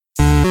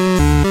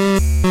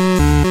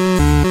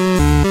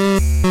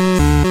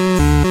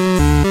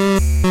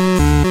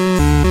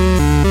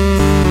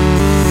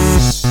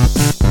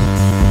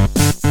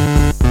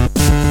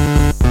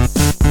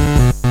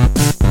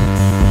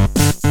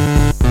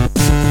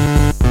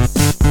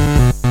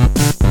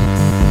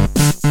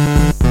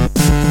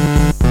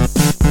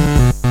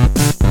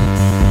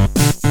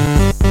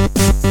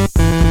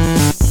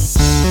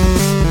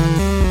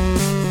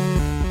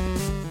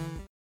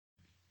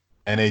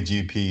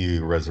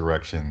NAGP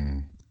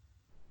Resurrection,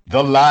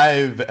 the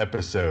live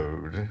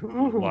episode.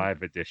 Woo-hoo.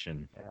 Live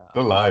edition. Yeah.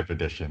 The live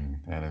edition.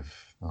 And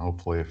if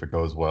hopefully if it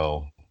goes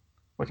well,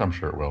 which I'm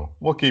sure it will,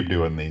 we'll keep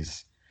doing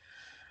these.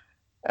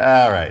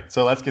 All right,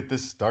 so let's get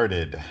this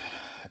started.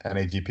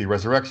 NAGP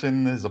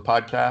Resurrection is a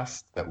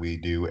podcast that we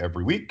do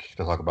every week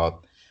to talk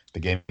about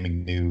the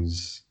gaming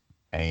news.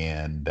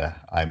 And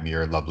I'm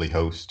your lovely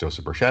host,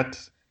 Joseph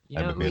Burchett. You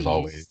And know with what me we as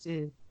always. used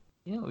to,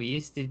 you know what we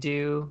used to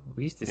do?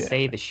 We used to Yeah.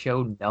 say the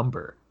show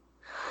number.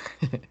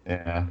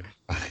 Yeah.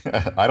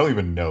 I don't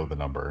even know the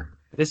number.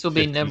 This will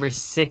be 50. number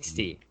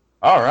 60.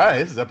 All right,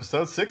 this is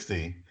episode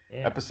 60.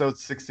 Yeah. Episode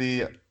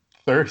 60,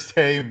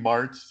 Thursday,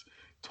 March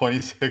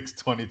 26,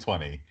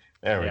 2020.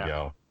 There we Yeah.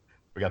 go.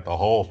 We got the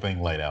whole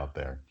thing laid out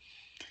there.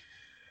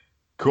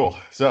 Cool.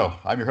 So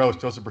I'm your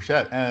host, Joseph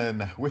Burchett,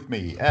 and with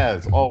me,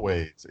 as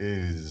always,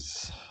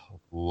 is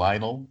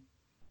Lionel.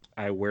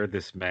 I wear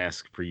this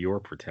mask for your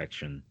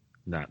protection,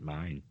 not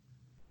mine.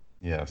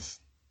 Yes.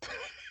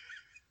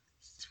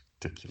 It's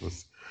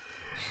ridiculous.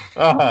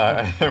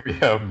 And we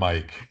have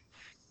Mike.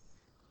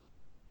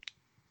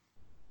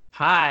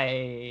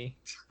 Hi.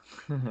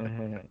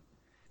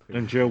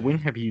 And Joe, when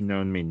have you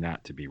known me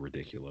not to be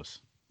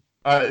ridiculous?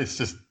 It's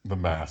just the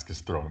mask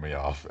is throwing me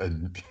off,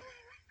 and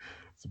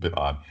it's a bit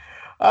odd.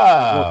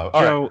 Well,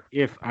 All Joe, right.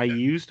 if I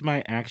used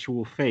my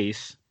actual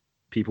face,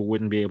 people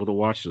wouldn't be able to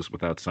watch this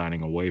without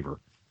signing a waiver.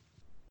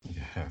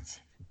 Yes,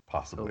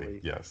 possibly.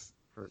 Totally. Yes.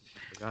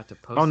 Forgot to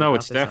post Oh, no, about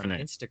it's this on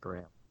definite.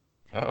 Instagram.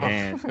 Oh.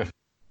 And-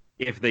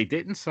 If they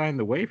didn't sign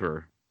the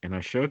waiver and I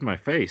showed my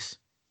face,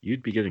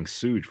 you'd be getting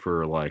sued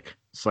for like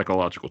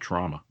psychological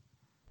trauma.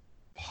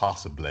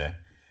 Possibly.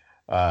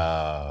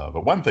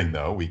 But one thing,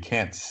 though, we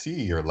can't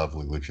see your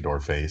lovely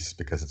luchador face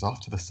because it's off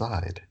to the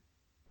side.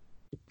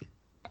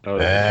 Oh,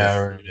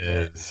 There it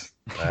is.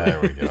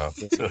 There we go.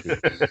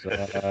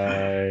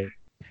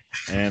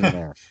 And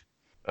there.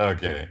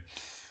 Okay.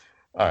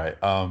 All right.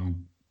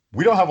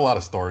 We don't have a lot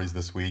of stories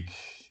this week.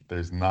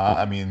 There's not.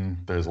 I mean,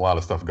 there's a lot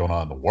of stuff going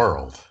on in the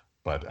world,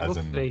 but as We'll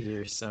in,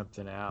 figure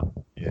something out.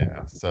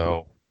 yeah.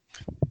 So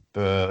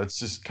let's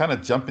just kind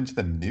of jump into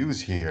the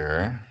news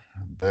here.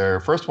 Their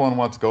first one I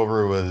want to go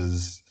over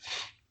was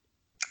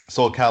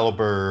Soul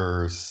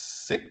Calibur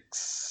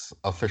 6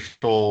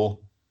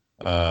 official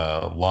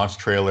launch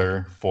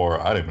trailer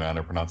for, I don't even know how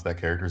to pronounce that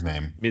character's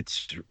name.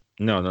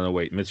 No,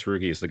 wait.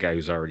 Mitsurugi is the guy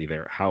who's already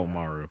there.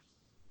 Haomaru.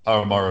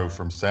 Amaru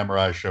from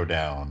Samurai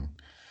Showdown,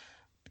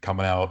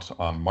 coming out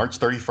on March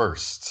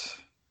 31st.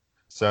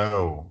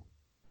 So,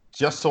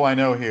 just so I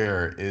know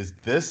here, is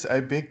this a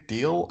big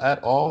deal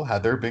at all?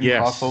 Had there been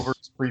Yes.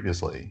 crossovers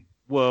previously?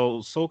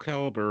 Well, Soul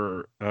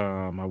Calibur,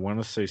 I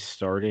want to say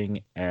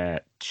starting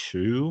at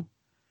 2,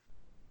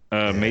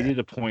 made it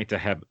a point to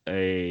have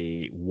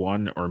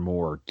one or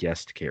more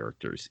guest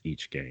characters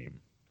each game.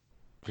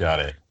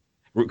 Got it.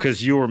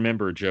 Because you'll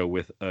remember, Joe,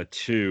 with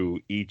 2,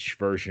 each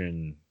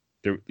version,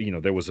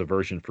 there was a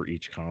version for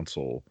each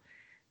console,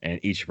 and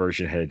each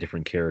version had a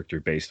different character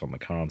based on the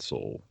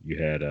console.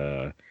 You had,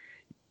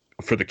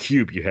 for the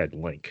Cube, you had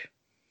Link.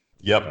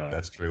 Yep,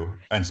 that's true.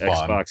 And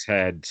Spawn. Xbox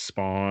had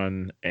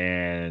Spawn,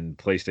 and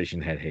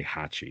PlayStation had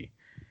Heihachi.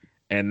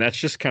 And that's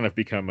just kind of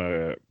become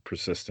a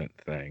persistent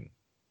thing.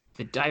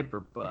 The diaper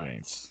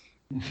butts.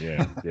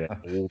 Yeah,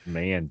 old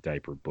man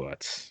diaper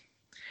butts.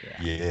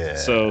 Yeah.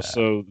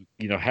 So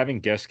having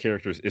guest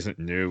characters isn't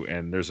new,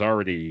 and there's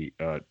already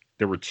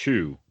there were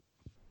 2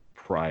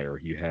 prior.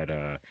 You had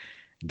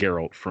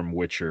Geralt from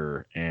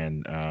Witcher,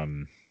 and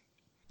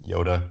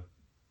Yoda.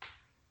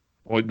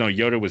 well, no,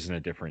 Yoda was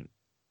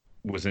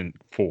in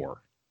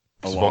 4,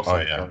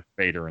 alongside Darth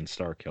Vader and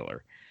Starkiller.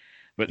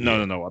 But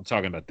no, I'm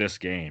talking about this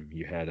game.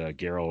 You had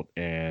Geralt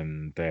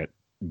and that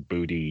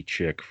booty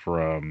chick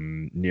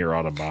from Nier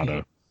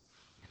Automata.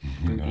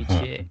 Booty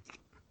chick.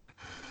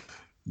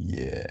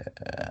 Yeah.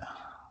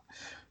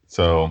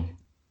 So,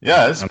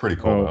 yeah, it's pretty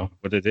cool, though.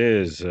 What it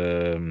is,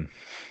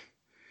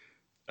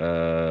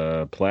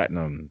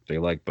 Platinum. They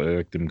like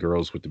them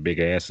girls with the big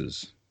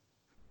asses.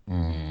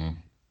 Bayonetta.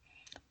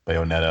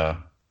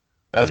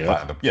 That's Yep.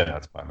 Platinum. Yeah,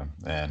 that's Platinum.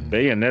 And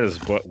Bayonetta's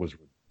butt was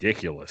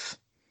ridiculous.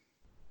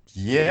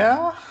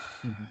 yeah,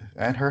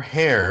 and her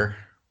hair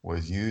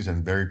was used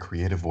in very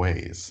creative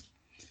ways.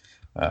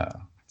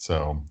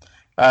 So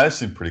that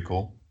seemed pretty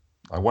cool.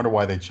 I wonder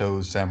why they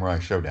chose Samurai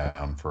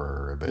Showdown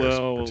for this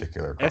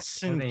particular.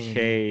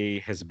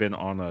 SNK has been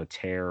on a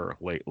tear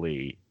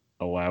lately,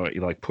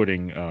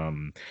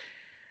 putting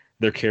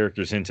their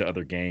characters into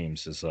other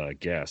games as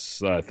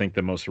guests. I think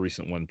the most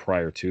recent one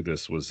prior to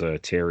this was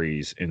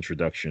Terry's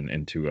introduction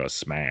into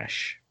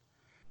Smash.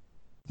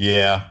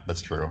 Yeah,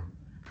 that's true.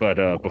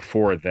 But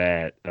before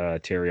that,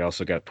 Terry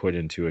also got put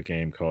into a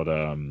game called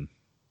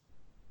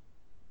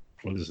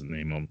what is the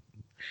name of?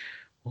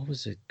 What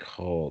was it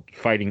called?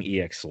 Fighting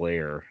EX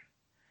Lair.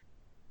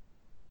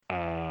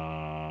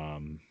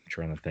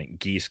 Trying to think.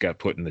 Geese got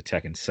put in the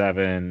Tekken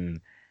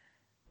 7.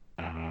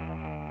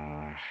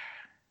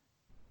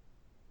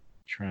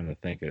 Trying to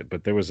think of it,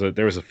 but there was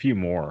a few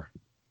more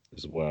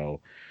as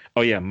well.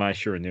 Oh yeah, Mai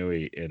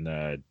Shiranui in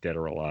Dead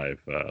or Alive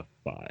 5.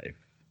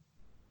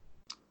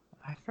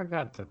 I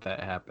forgot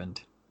that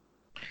happened.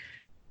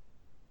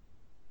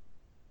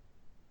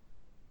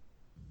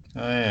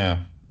 Oh yeah.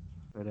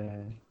 But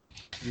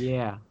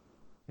yeah,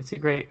 it's a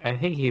great. I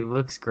think he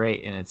looks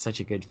great, and it's such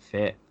a good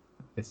fit.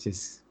 It's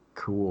just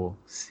cool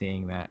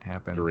seeing that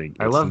happen.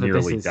 I It's love that this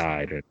nearly is.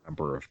 died a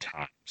number of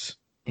times.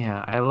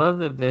 Yeah, I love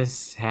that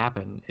this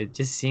happened. It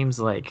just seems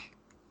like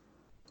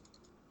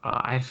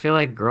I feel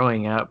like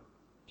growing up,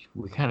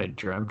 we kind of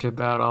dreamt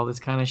about all this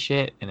kind of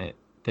shit, and it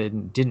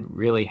didn't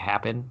really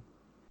happen.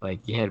 Like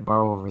you had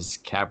Marvel vs.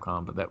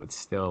 Capcom, but that was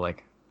still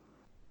like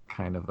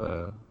kind of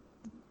a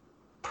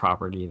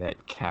property that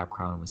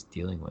Capcom was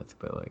dealing with.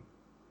 But like,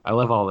 I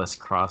love all this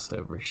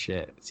crossover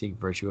shit. Seeing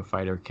Virtua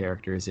Fighter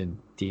characters in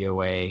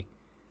DOA,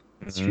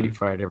 Mhm. Street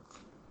Fighter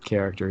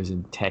characters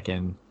in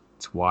Tekken.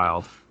 It's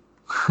wild.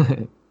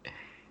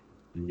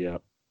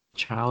 Yep.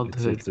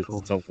 Childhood It's a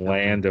land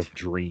fulfillment. of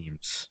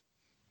dreams.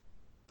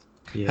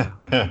 Yeah.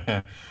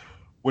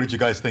 What did you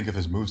guys think of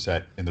his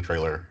moveset in the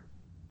trailer?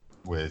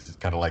 Was it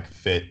kind of like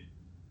fit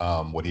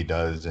what he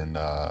does in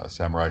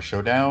Samurai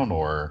Showdown,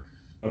 or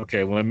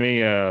Okay, let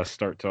me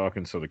start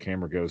talking so the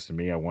camera goes to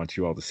me. I want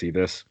you all to see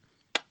this.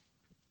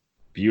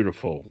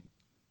 Beautiful.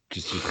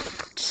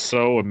 Just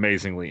so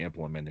amazingly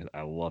implemented.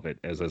 I love it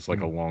as like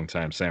a Mm.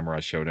 longtime Samurai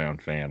Showdown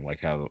fan, like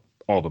how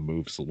all the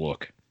moves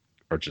look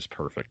are just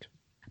perfect.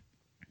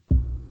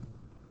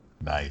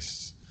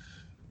 nice?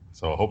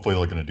 So hopefully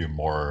they're going to do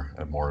more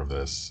and more of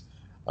this.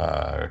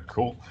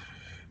 Cool.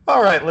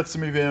 All right, let's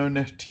move on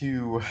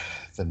to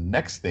the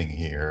next thing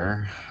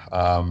here.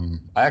 I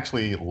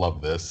actually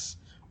love this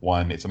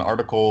one. It's an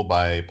article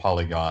by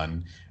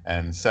Polygon,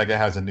 and Sega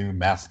has a new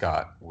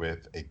mascot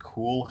with a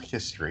cool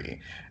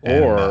history.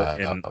 And Or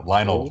an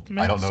Lionel, old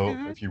I don't know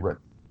mascot? if you read.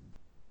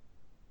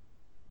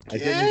 I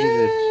didn't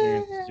get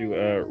a chance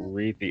to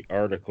read the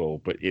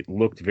article, but it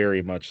looked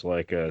very much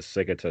like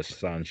Segata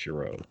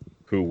Sanshiro,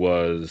 who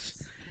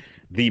was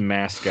the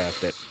mascot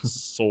that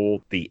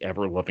sold the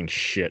ever loving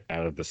shit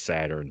out of the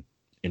Saturn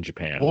in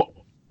Japan.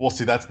 Well,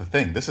 see, that's the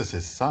thing. This is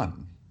his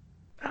son.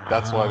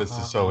 That's why this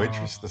is so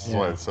interesting. This is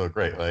why Yeah. it's so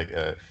great. Like,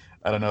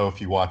 I don't know if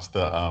you watched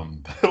the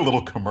the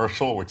little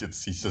commercial, which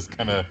he's just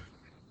kind of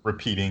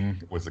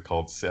repeating. What's it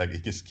called? Sega. He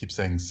just keeps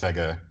saying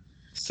Sega,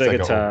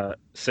 Sega over.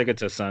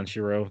 Segata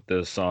Sanshiro,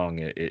 the song,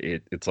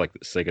 it's like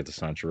Segata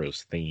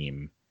Sanshiro's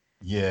theme,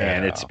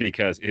 and it's Yeah.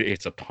 because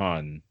it's a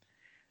pun.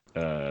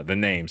 The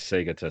name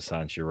Sega to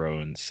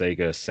Sanshiro and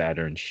Sega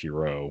Saturn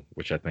Shiro,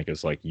 which I think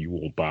is like you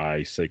will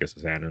buy Sega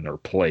Saturn or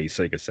play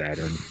Sega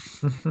Saturn.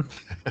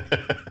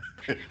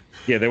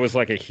 Yeah, there was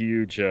like a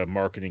huge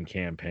marketing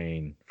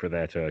campaign for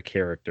that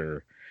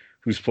character,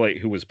 who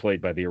was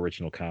played by the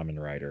original Kamen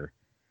Rider.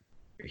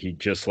 He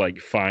just like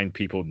find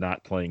people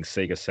not playing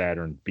Sega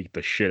Saturn, beat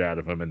the shit out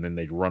of them, and then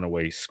they'd run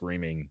away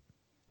screaming,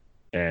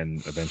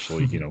 and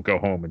eventually, go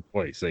home and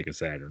play Sega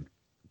Saturn.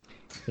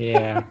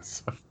 Yeah.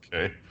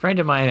 Okay. A friend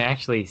of mine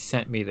actually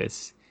sent me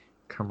this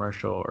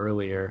commercial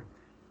earlier.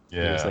 He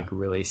was Yeah. like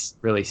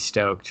really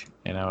stoked,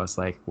 and I was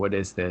like, "What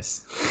is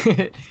this?"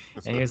 And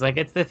he was like,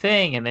 "It's the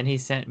thing." And then he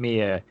sent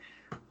me a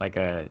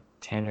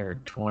 10 or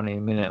 20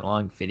 minute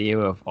long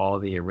video of all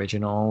the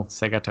original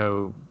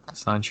Segato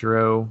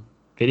Sanshiro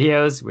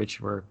videos, which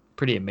were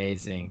pretty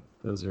amazing.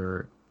 Those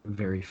are a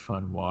very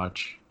fun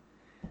watch.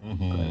 But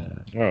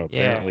Hmm. Oh,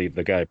 yeah, apparently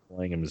the guy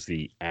playing him is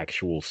the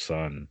actual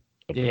son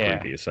of the yeah,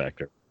 previous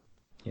actor.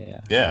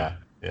 yeah. Yeah.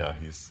 Yeah.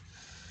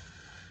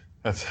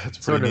 That's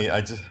pretty Sort of. neat.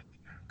 I just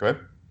go ahead.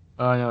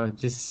 Oh no,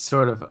 just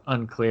sort of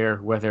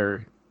unclear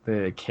whether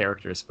the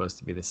character is supposed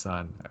to be the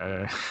son.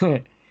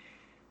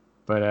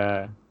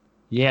 But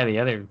yeah, the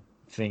other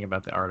thing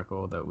about the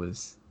article that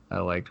was I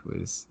liked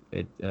was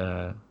it.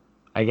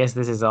 I guess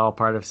this is all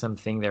part of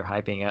something they're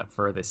hyping up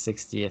for the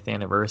 60th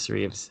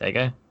anniversary of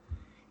Sega.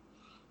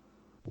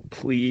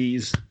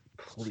 Please,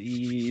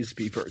 please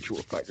be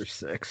Virtua Fighter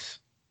 6.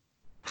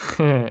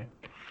 I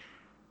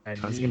I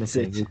was gonna need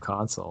say it. new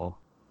console,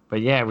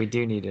 but yeah, we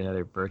do need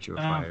another Virtua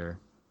Uh, Fighter.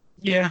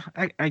 yeah,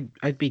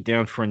 I'd be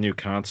down for a new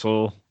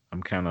console.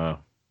 I'm kind of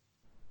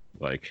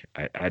like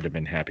I'd have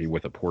been happy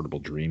with a portable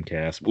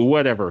Dreamcast. Well,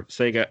 whatever,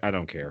 Sega, I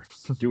don't care.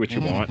 Do what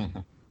you want,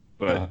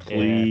 but Yeah,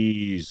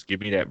 please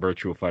give me that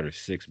Virtua Fighter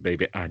 6,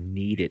 baby. I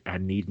need it. I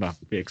need my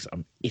fix.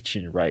 I'm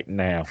itching right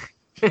now.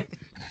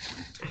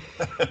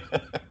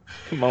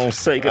 Come on,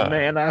 Sega, Uh,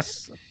 man.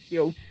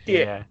 Yo,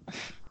 dick. yeah.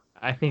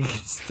 I think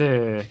it's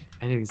the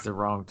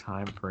wrong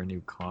time for a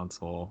new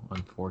console,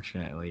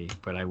 unfortunately.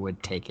 But I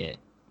would take it.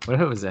 What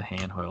if it was a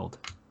handheld?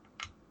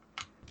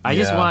 I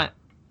just yeah. want.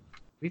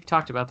 We've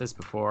talked about this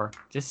before.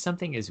 Just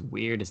something as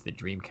weird as the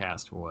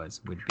Dreamcast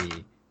would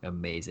be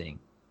amazing.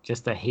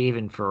 Just a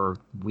haven for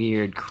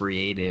weird,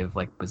 creative,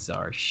 like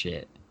bizarre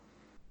shit.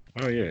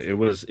 Oh yeah, it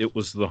was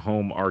the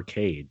home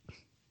arcade,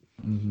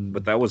 Mm-hmm.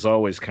 but that was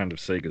always kind of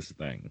Sega's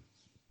thing.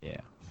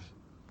 Yeah.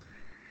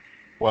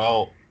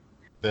 Well,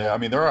 I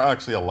mean, there are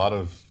actually a lot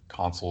of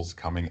consoles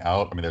coming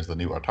out. I mean, there's the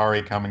new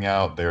Atari coming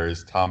out.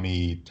 There's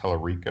Tommy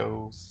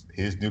Tallarico's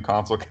his new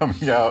console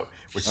coming out,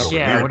 which is a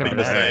weird thing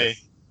to say.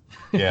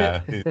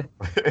 Yeah.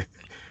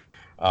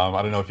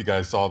 I don't know if you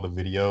guys saw the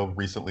video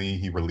recently.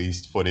 He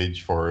released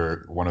footage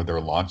for one of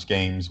their launch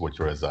games, which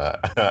was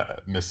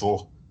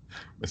Missile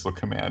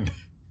Command.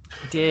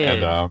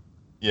 Did.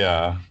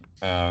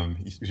 And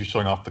he was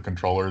showing off the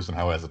controllers and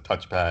how it has a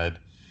touchpad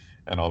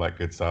and all that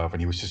good stuff. And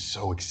he was just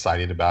so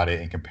excited about it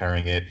and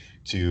comparing it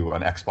to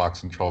an Xbox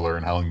controller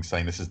and how he's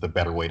saying this is the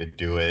better way to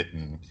do it.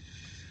 And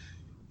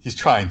he's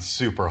trying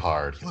super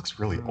hard. He looks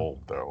really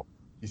old though.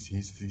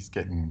 He's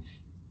getting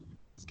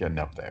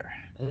up there.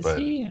 Is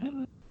he?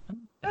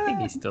 I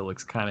think he still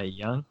looks kind of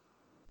young.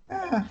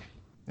 Yeah.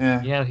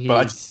 Yeah,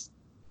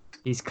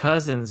 he's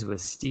cousins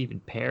with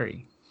Stephen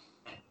Perry.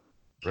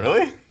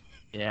 Really?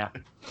 Yeah.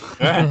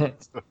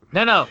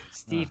 No.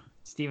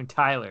 Steven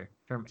Tyler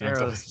from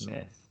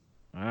Aerosmith.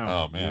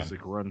 Wow. Oh man, music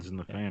runs in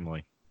the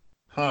family.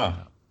 Huh.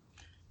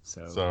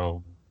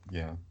 So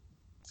yeah.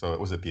 So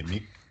was it the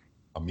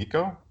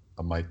Amico?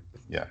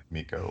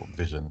 Amico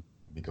Vision.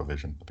 Amico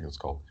Vision, I think it was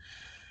called.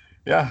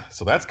 Yeah,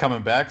 so that's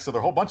coming back. So there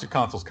are a whole bunch of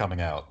consoles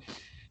coming out.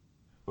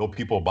 Will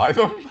people buy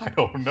them? I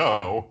don't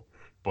know,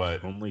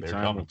 but only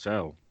time will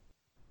tell.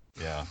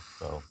 Yeah,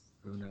 so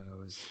who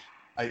knows?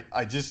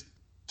 I just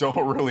don't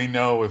really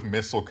know if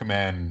Missile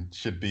Command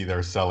should be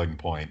their selling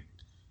point.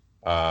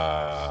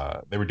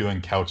 They were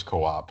doing couch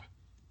co-op,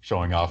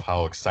 showing off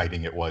how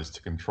exciting it was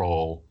to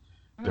control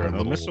their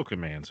little... Missile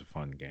Command's a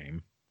fun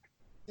game.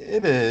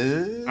 It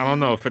is. I don't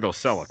know if it'll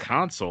sell a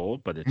console,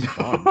 but it's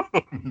fun.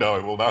 No,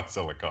 it will not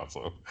sell a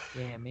console.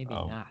 Yeah, maybe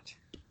not.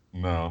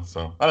 No,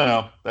 so I don't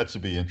know. That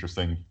should be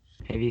interesting.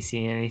 Have you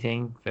seen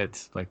anything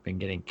that's like been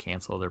getting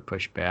canceled or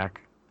pushed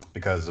back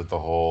because of the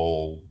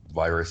whole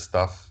virus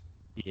stuff?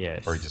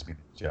 Yes. Or just in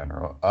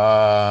general?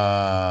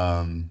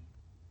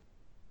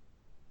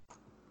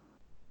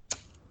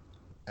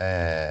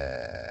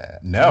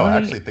 No,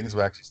 actually, things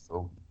were actually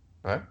still.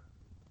 What?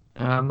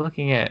 I'm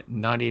looking at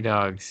Naughty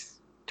Dog's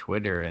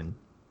Twitter, and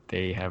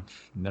they have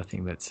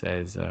nothing that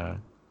says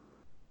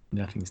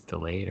nothing's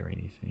delayed or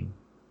anything.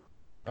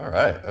 All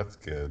right, that's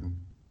good.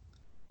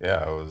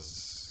 Yeah, I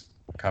was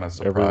kind of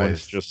surprised.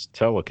 Everyone's just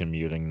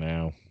telecommuting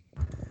now.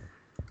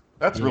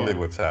 That's really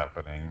what's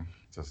happening.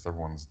 Just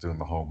everyone's doing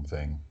the home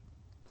thing.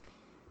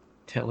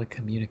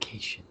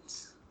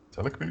 Telecommunications.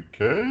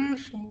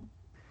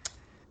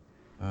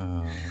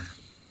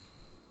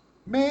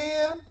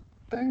 Man,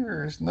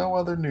 there's no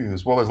other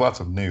news. Well, there's lots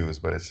of news,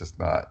 but it's just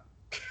not.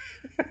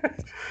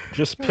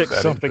 Just pick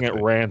something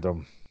at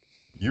random.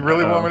 You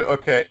really want me to?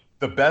 Okay,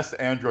 the best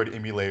Android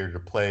emulator to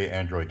play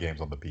Android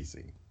games on the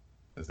PC.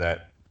 Is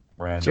that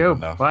random Joe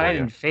enough?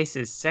 Biden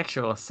faces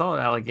sexual assault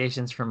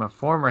allegations from a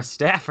former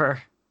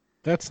staffer.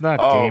 That's not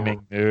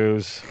gaming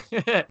news.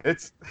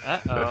 It's.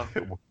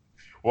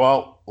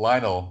 Well,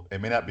 Lionel,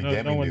 it may not be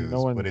gaming news,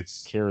 but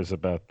it's cares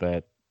about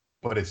that.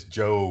 But it's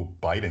Joe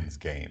Biden's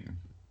game.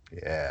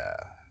 Yeah,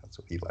 that's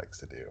what he likes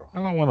to do.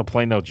 I don't want to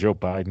play no Joe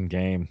Biden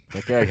game.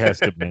 That guy has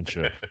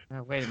dementia.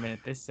 Wait a minute.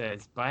 This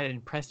says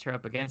Biden pressed her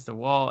up against the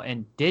wall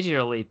and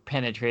digitally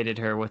penetrated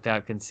her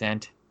without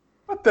consent.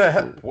 What the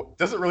heck?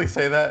 Does it really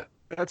say that?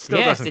 That still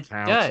doesn't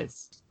count. Yes, it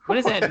does. What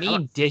does that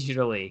mean,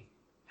 digitally?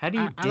 How do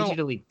you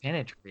digitally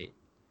penetrate?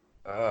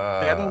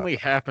 That only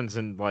happens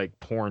in, like,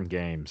 porn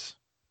games.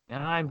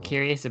 Now I'm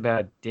curious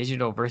about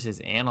digital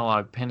versus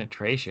analog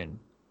penetration.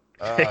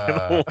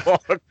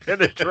 Analog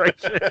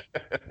penetration.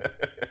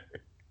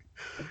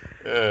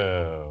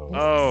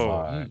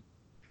 Oh,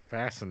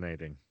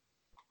 fascinating.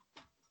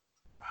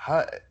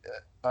 I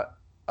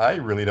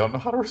really don't know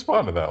how to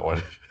respond to that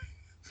one.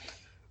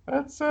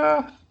 That's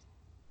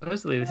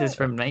Supposedly this is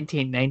from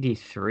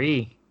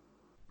 1993.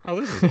 Oh,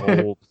 this is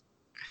old.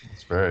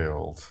 It's very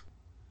old.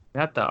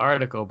 Not the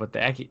article, but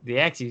the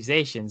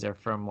accusations are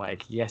from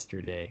like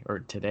yesterday or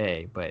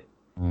today. But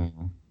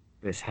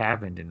this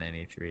happened in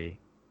 '93.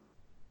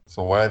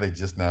 So why are they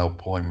just now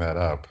pulling that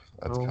up?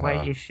 That's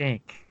why do you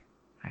think?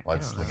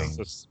 Mudslinging.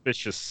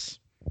 Suspicious.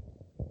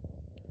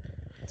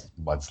 It's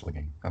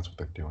mudslinging. That's what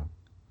they're doing.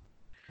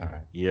 All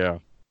right. Yeah,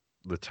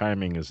 the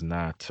timing is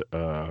not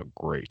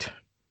great.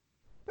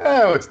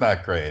 No, it's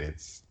not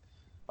great.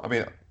 I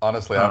mean,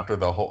 honestly, after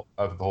the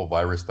whole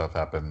virus stuff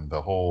happened,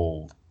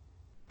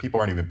 people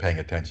aren't even paying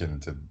attention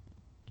to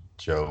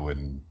Joe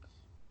and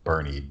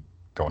Bernie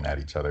going at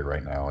each other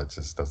right now. It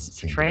just doesn't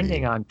seem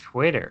trending on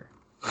Twitter.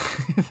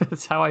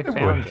 That's how I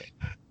found it.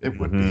 It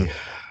would be.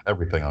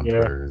 Everything on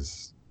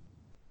Twitter's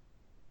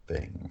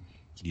thing.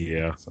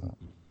 Yeah. So.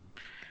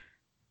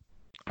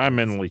 I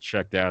mentally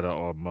checked out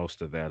of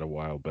most of that a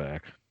while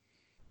back.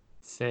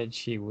 Said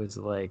he was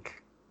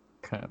like,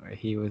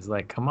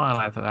 come on,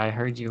 I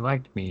heard you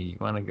liked me. You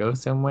want to go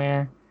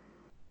somewhere?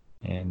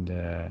 And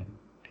I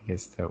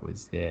guess that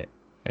was it.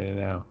 I don't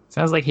know.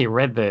 Sounds like he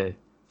read the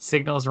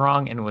signals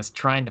wrong and was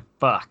trying to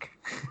fuck.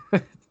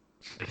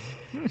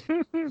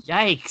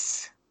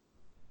 Yikes.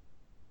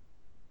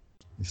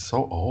 He's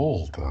so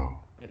old, though.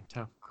 A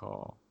tough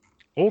call.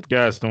 Old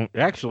guys don't...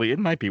 Actually, it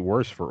might be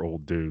worse for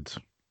old dudes.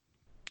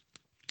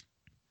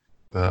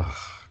 Oh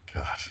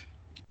God.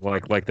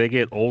 Like they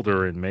get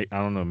older and I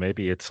don't know,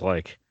 maybe it's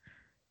like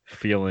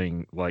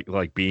feeling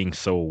like being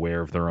so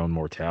aware of their own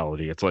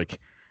mortality. It's like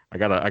I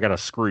gotta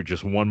screw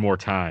just one more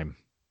time.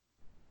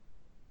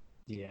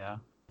 Yeah,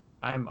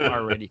 I'm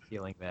already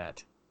feeling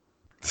that.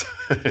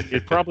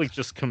 It probably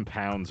just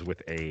compounds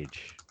with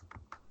age.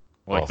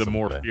 Like the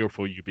more Possibly.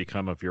 fearful you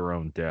become of your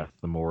own death,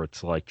 the more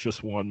it's like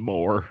just one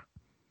more.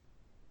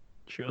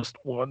 Just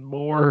one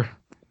more.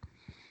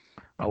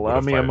 What Allow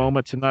if me a I?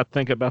 moment to not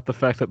think about the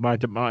fact that my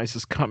demise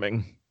is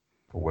coming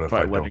What if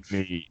by I letting don't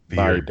me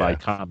fear by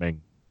death?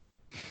 calming.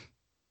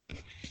 I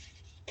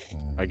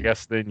Hmm.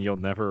 guess then you'll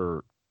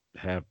never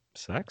have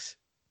sex?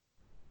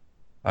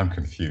 I'm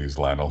confused,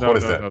 Lionel. What No,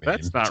 does no, that no.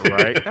 That's mean? not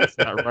right. That's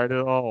not right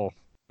at all.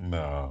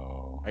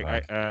 No.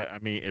 I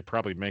mean, it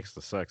probably makes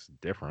the sex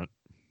different.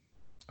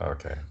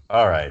 Okay.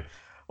 All right.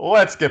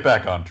 Let's get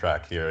back on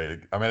track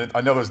here. I mean,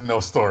 I know there's no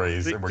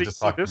stories, and we're just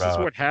See, talking this is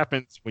about. what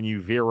happens when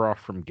you veer off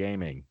from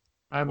gaming.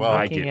 I'm Well,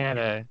 I looking get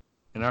at you.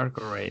 an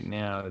article right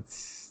now.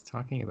 It's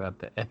talking about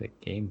the Epic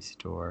Game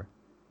Store.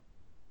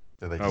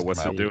 did they Oh, just come Let's what's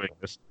it out? see. doing?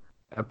 This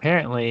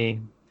Apparently,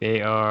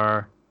 they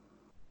are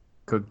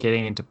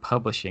getting into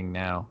publishing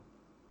now.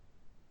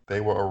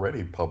 They were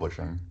already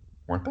publishing,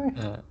 weren't they?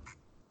 They had.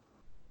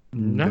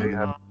 no.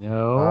 No,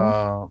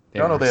 No,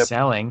 no, they're they had.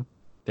 selling.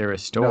 They're a No, they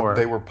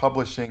store. were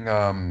publishing.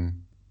 Oh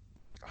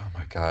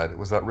my God, it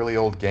was that really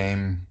old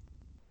game.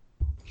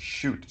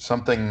 Shoot,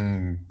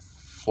 something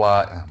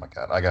fly. Oh my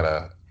God, I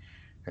gotta.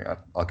 Hang on,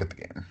 I'll get the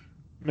game.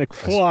 I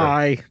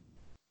swear. McFly.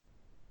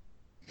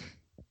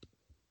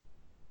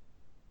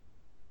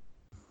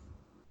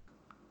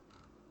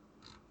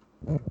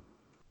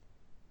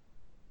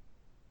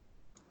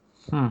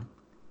 Hmm.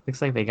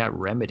 Looks like they got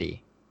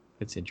Remedy.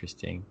 That's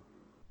interesting.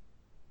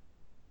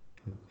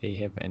 They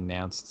have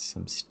announced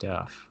some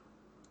stuff.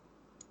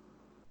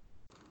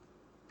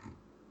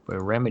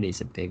 But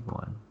Remedy's a big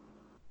one.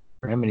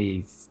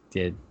 Remedy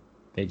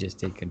they just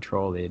did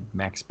Control. They did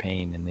Max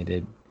Payne, and they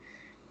did,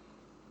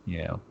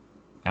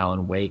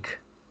 Alan Wake.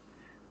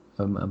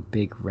 I'm a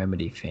big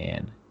Remedy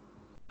fan.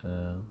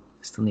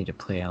 Still need to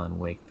play Alan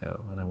Wake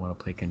though, and I want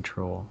to play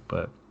Control.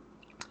 But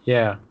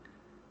yeah,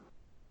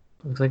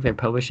 looks like they're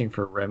publishing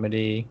for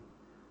Remedy,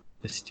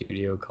 the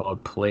studio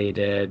called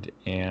Playdead,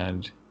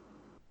 and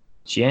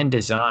Gen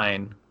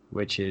Design,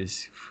 which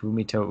is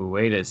Fumito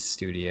Ueda's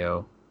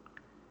studio,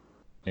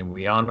 and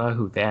we all know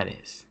who that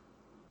is.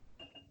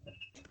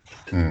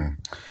 Hmm.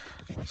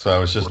 So I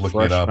was just looking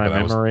it Refresh up, my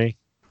and memory.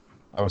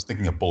 I was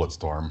thinking of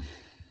Bulletstorm.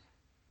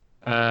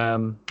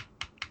 Um,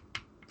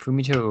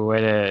 Fumito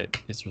Ueda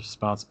is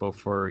responsible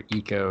for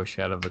Ico,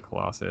 Shadow of the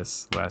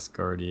Colossus, Last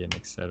Guardian,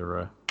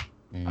 etc.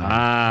 Hmm.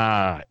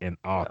 Ah, an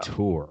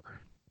auteur.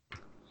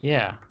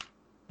 Yeah,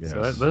 Yes.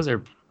 so those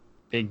are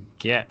big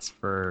gets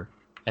for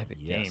Epic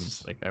Yes.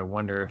 Games. Like, I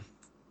wonder if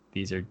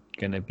these are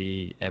gonna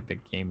be Epic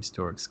Game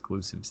Store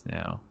exclusives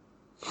now.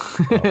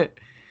 Their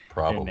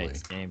Probably.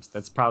 next games.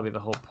 That's probably the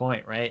whole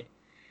point, right?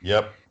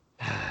 Yep.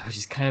 Which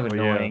is kind of Oh,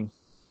 yeah. annoying.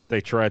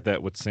 They tried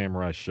that with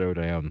Samurai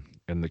Showdown,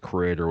 and the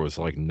creator was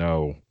like,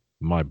 "No,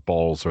 my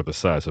balls are the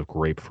size of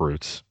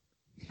grapefruits."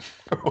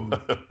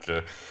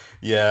 Okay.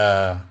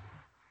 Yeah.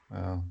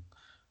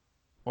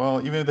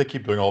 Well, even if they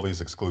keep doing all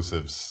these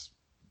exclusives,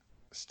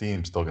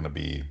 Steam's still going to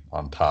be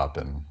on top,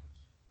 and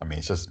I mean,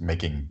 it's just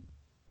making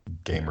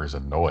gamers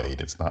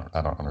annoyed. It's not.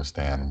 I don't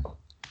understand.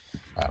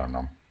 I don't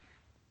know.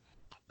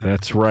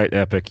 That's right,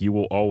 Epic. You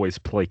will always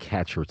play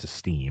catcher to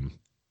Steam.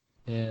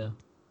 Yeah.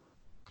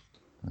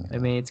 I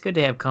mean, it's good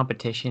to have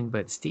competition,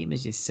 but Steam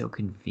is just so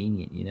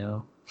convenient, you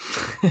know?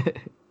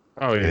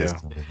 Oh It is yeah.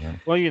 convenient.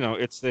 Well,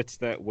 it's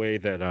that way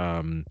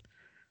that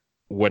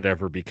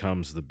whatever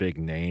becomes the big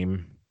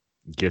name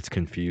gets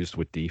confused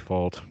with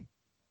default.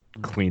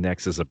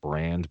 Kleenex is a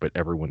brand, but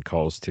everyone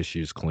calls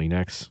tissues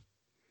Kleenex.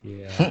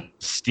 Yeah.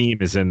 Steam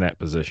is in that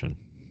position.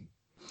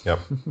 Yep.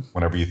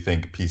 Whenever you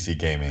think PC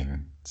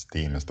gaming,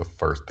 Steam is the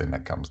first thing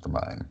that comes to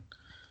mind.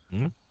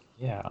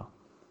 Yeah.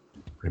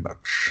 Pretty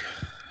much.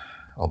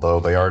 Although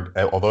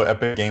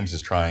Epic Games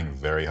is trying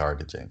very hard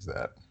to change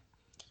that.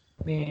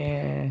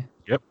 Yeah.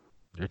 Yep.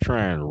 They're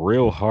trying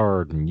real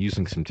hard and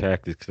using some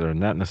tactics that are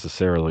not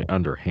necessarily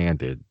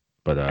underhanded,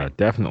 but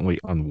definitely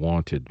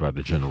unwanted by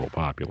the general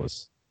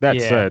populace. That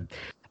Yeah. said,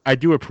 I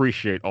do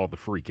appreciate all the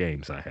free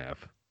games I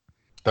have.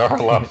 There are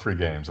a lot of free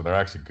games, and they're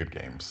actually good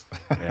games.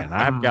 And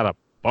I've got a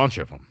bunch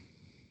of them.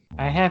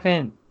 I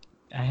haven't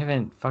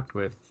fucked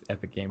with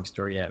Epic Game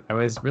Store yet. I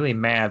was really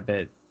mad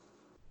that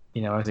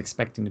I was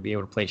expecting to be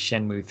able to play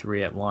Shenmue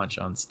 3 at launch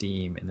on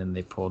Steam, and then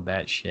they pulled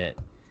that shit.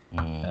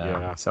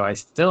 Yeah. So I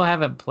still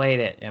haven't played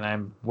it, and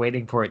I'm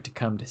waiting for it to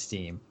come to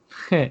Steam.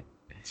 But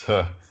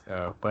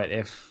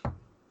if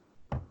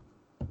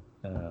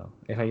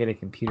I get a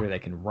computer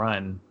that can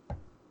run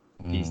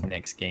these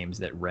next games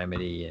that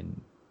Remedy and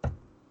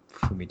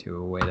Fumito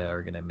Ueda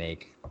are gonna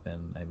make,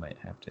 then I might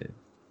have to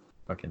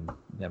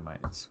that might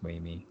sway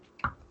me.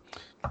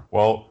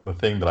 Well, the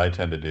thing that I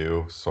tend to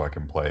do so I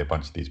can play a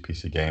bunch of these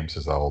PC games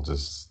is I'll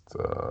just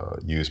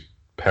use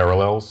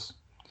Parallels.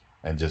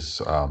 and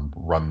just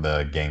run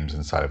the games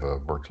inside of a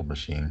virtual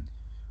machine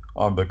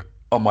on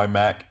my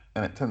Mac,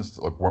 and it tends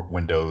to work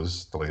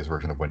Windows, the latest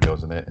version of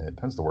Windows in it, and it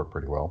tends to work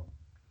pretty well.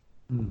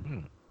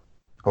 Mm.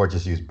 Or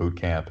just use Boot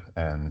Camp,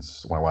 and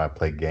when I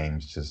play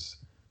games, just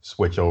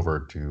switch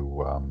over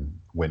to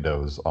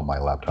Windows on my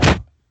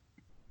laptop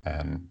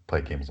and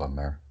play games on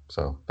there.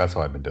 So that's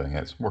how I've been doing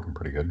it. It's working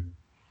pretty good.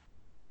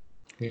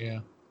 Yeah.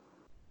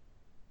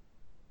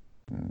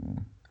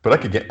 But I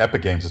could get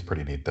Epic Games is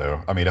pretty neat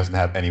though. I mean, it doesn't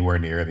have anywhere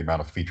near the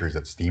amount of features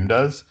that Steam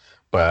does,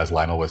 but as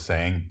Lionel was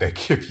saying, they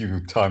give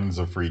you tons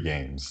of free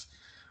games,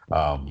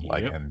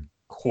 like and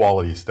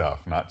quality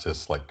stuff, not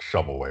just like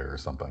shovelware or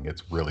something.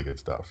 It's really good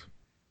stuff.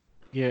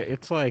 Yeah,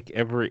 it's like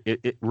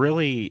it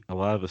really, a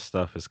lot of the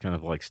stuff is kind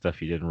of like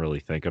stuff you didn't really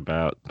think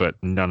about, but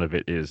none of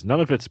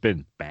it's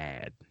been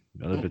bad.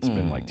 None of it's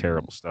been like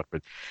terrible stuff.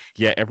 But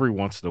yeah, every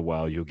once in a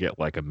while you'll get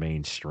like a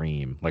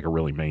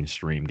really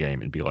mainstream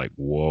game and be like,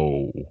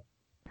 whoa.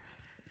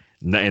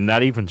 And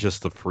not even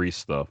just the free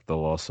stuff. They'll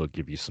also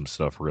give you some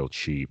stuff real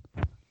cheap.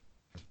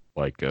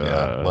 Like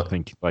I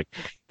think like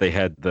they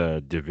had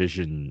the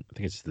Division, I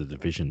think it's the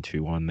Division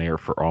 2 on there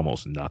for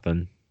almost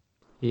nothing.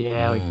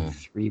 Yeah, like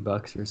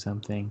 $3 or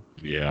something.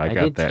 Yeah, I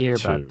got that too. I did hear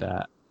about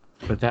that,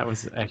 but that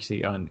was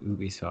actually on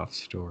Ubisoft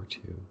Store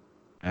too.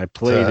 I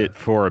played it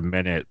for a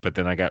minute, but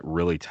then I got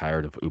really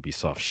tired of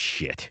Ubisoft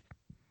shit,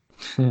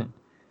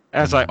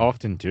 as I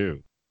often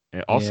do.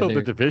 And also,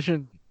 the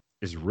Division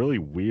is really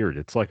weird.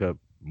 It's like a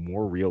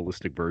more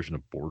realistic version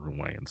of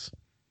Borderlands.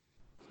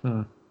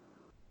 I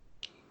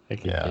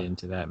could get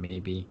into that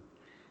maybe.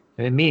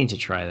 I've been meaning to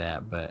try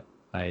that, but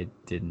I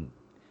didn't.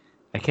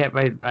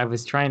 I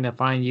was trying to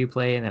find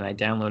Uplay, and then I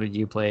downloaded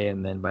Uplay,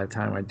 and then by the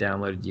time I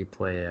downloaded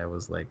Uplay, I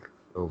was like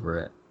over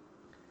it.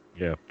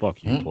 Yeah, fuck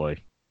Uplay.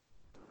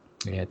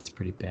 Yeah, it's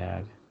pretty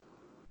bad.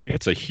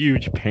 It's a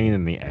huge pain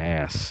in the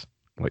ass.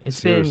 Like it's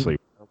seriously,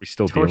 are we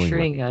still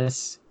torturing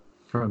us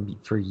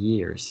for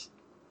years?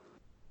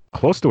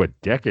 Close to a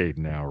decade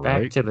now,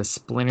 right? Back to the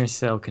Splinter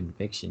Cell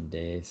Conviction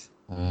days.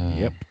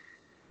 Yep.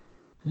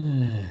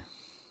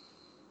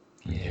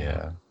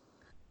 Yeah.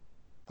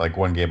 Like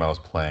one game I was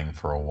playing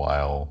for a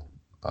while.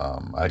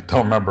 I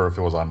don't remember if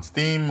it was on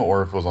Steam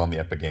or if it was on the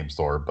Epic Game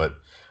Store, but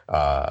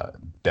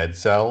Dead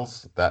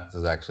Cells, that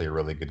is actually a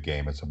really good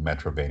game. It's a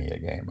Metrovania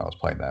game. I was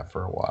playing that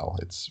for a while.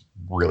 It's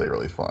really,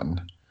 really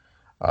fun.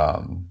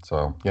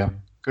 So, yeah,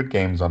 good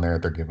games on there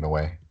they're giving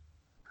away.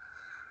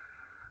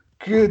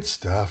 Good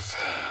stuff.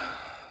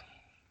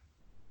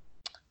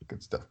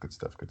 Good stuff, good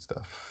stuff, good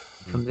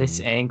stuff. From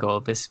this angle,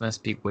 this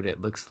must be what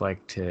it looks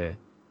like to...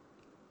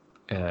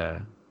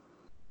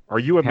 Are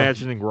you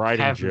imagining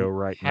riding Joe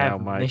right now,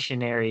 Mike?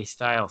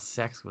 Missionary-style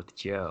sex with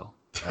Joe.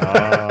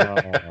 Oh,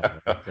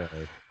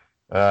 okay.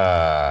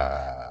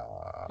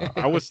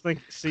 I was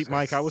thinking. See,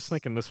 Mike, I was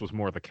thinking this was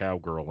more the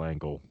cowgirl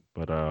angle,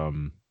 but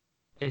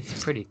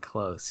it's pretty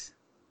close.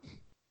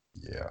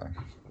 Yeah.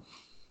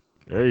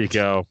 There you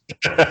go.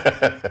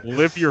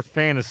 Live your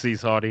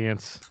fantasies,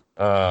 audience.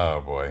 Oh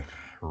boy,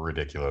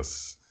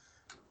 ridiculous.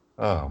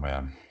 Oh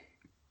man.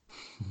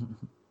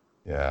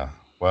 Yeah.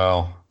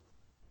 Well,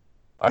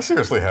 I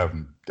seriously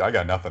I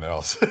got nothing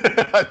else.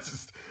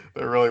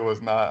 There really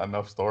was not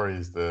enough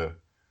stories to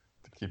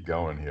keep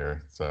going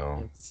here.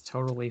 So it's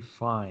totally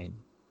fine.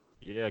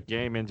 Yeah,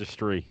 game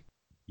industry,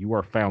 you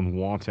are found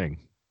wanting.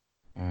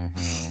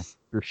 Mm-hmm.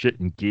 Your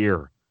shit in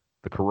gear.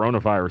 The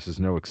coronavirus is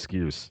no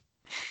excuse.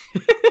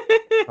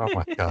 Oh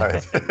my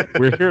god.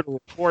 We're here to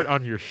report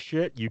on your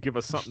shit. You give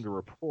us something to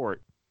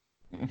report,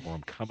 or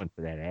I'm coming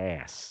for that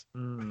ass.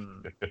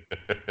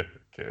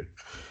 Okay.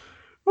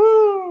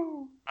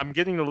 Woo! I'm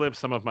getting to live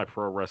some of my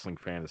pro wrestling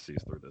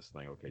fantasies through this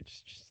thing. Okay,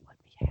 just let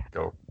me have it.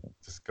 Go.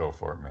 Just go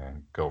for it,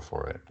 man. Go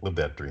for it. Live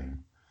that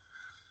dream.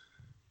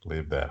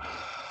 Live that.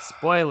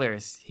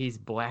 Spoilers. He's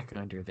black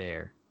under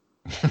there.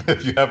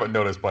 If you haven't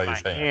noticed by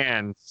his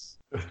hands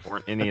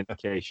weren't any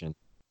indication.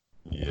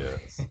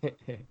 Yes.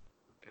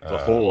 The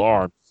whole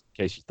arm,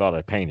 in case you thought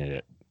I painted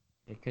it.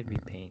 It could be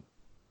paint.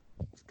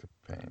 It's good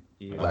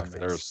paint.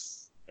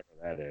 There's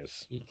whatever that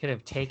is. You could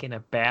have taken a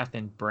bath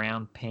in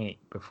brown paint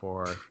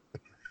before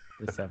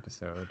this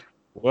episode.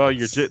 Well,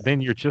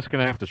 then you're just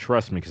gonna have to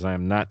trust me because I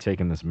am not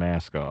taking this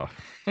mask off,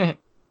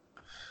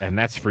 and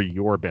that's for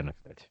your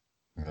benefit.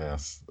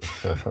 Yes.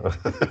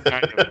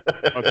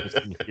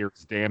 Here,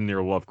 it's damn near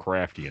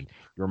Lovecraftian.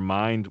 Your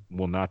mind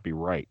will not be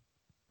right.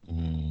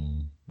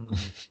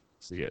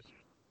 See it.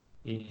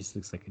 He just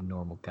looks like a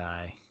normal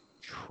guy.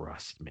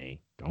 Trust me.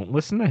 Don't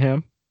listen to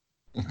him.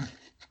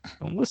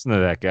 Don't listen to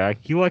that guy.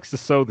 He likes to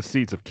sow the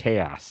seeds of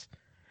chaos.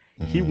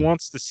 He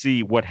wants to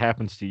see what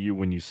happens to you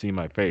when you see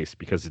my face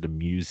because it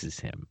amuses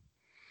him.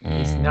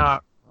 He's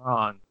not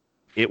wrong.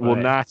 It will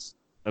not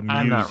amuse.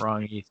 I'm not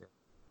wrong either.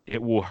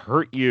 It will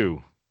hurt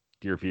you,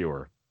 dear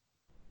viewer.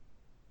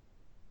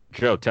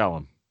 Joe, tell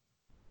him.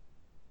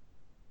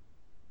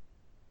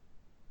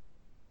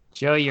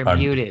 Joe, you're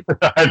muted.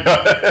 I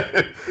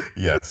know.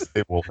 Yes,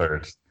 it will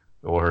hurt.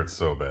 It will hurt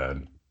so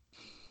bad.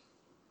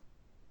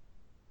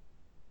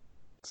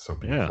 So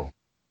beautiful.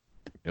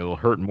 It'll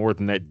hurt more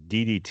than that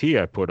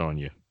DDT I put on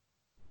you.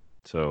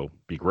 So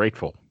be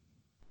grateful.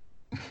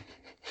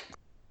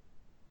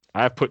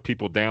 I've put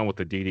people down with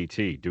the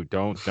DDT. Dude,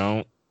 don't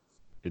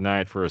deny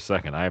it for a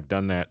second. I have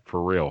done that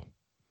for real.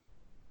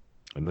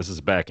 And this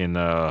is back in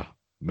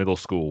middle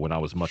school when I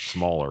was much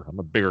smaller. I'm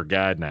a bigger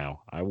guy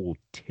now. I will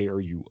tear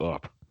you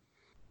up.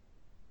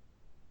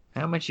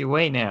 How much you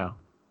weigh now?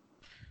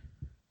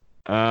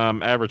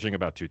 Averaging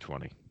about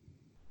 220.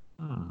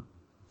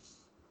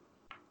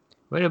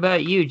 What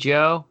about you,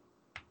 Joe?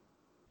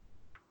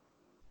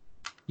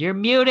 You're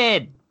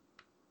muted.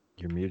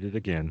 You're muted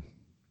again.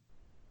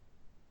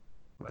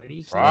 What are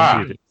you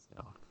saying?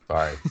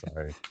 Sorry.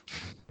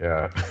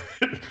 Yeah.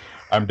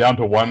 I'm down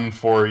to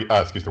 140.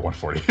 Excuse me,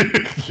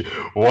 140.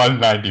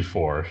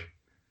 194.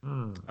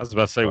 I was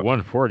about to say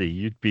 140.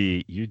 You'd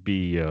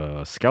be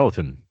a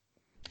skeleton.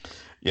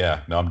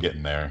 Yeah, no, I'm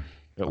getting there.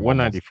 At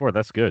 194, almost...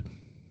 that's good.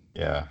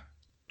 Yeah.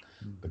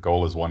 The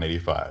goal is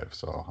 185,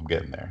 so I'm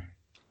getting there.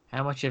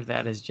 How much of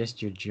that is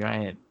just your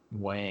giant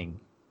wang?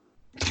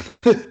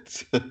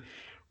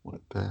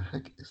 What the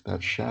heck is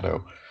that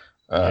shadow?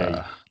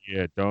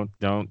 Yeah,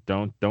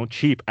 don't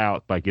cheap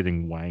out by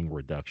getting wang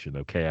reduction,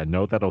 okay? I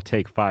know that'll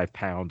take 5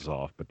 pounds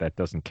off, but that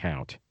doesn't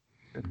count.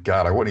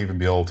 God, I wouldn't even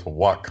be able to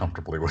walk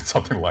comfortably with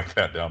something like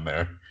that down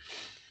there.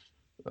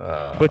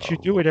 But you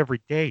do it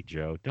every day,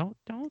 Joe. Don't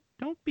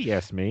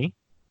BS me.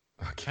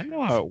 Okay. I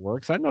know how it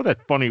works. I know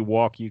that funny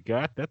walk you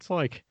got. That's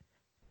like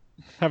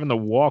having to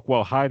walk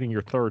while hiding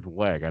your third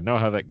leg. I know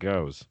how that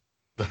goes.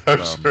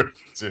 I sure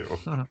do.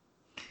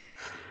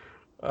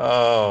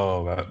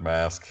 Oh, that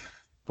mask.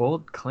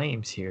 Bold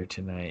claims here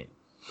tonight.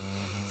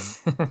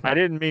 I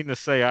didn't mean to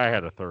say I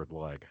had a third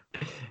leg.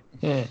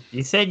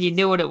 You said you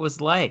knew what it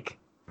was like.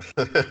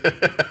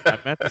 I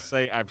meant to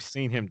say I've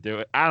seen him do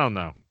it. I don't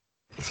know.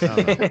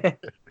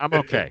 I'm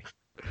okay.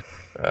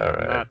 All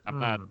right.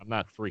 I'm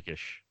not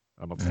freakish.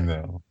 I'm okay.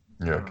 No,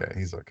 you're okay.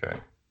 He's okay.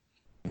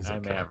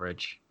 I'm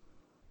average.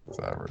 He's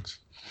average.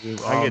 You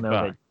all know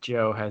that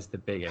Joe has the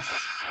biggest.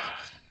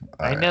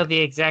 I know the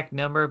exact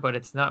number, but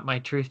it's not my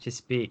truth to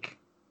speak.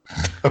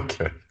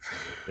 Okay.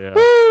 Yeah.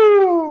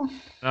 Woo!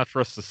 Not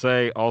for us to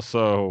say.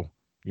 Also,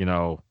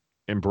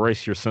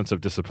 embrace your sense of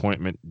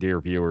disappointment,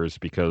 dear viewers,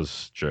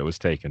 because Joe is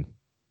taken.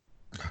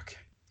 Okay.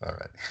 All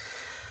right.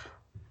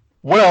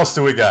 What else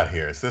do we got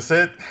here? Is this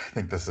it? I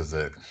think this is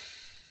it.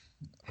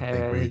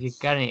 You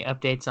got any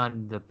updates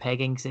on the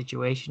pegging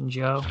situation,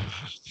 Joe?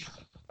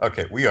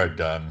 Okay, we are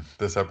done.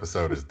 This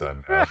episode is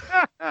done now.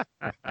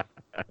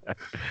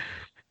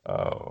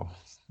 Oh,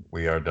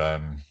 we are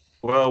done.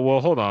 Well,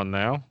 hold on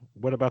now.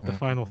 What about the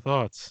final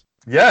thoughts?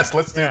 Yes,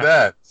 let's do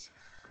that.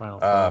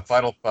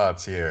 Final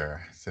thoughts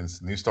here.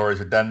 Since news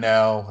stories are done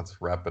now, let's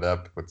wrap it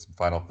up with some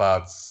final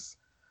thoughts.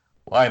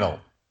 Lionel,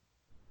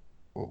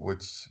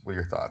 what are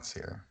your thoughts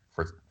here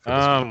for this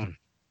week?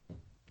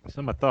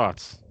 Some of my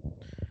thoughts.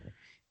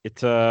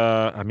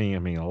 I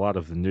mean, a lot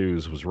of the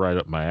news was right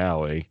up my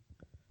alley.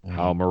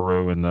 Hal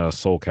Maru and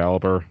Soul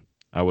Calibur.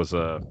 I was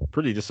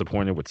pretty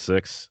disappointed with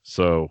 6.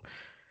 So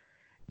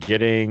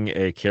getting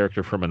a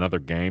character from another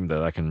game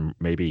that I can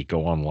maybe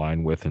go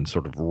online with and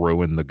sort of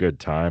ruin the good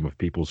time of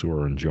people who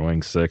are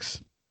enjoying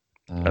 6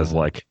 as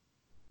like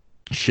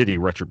shitty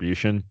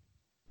retribution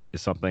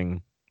is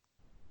something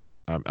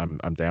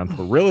I'm down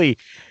for. Really,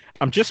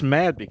 I'm just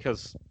mad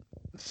because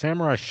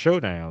Samurai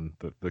Showdown,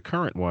 the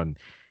current one,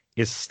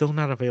 is still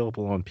not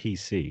available on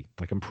PC.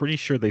 Like, I'm pretty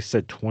sure they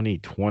said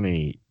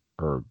 2020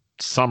 or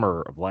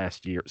summer of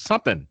last year.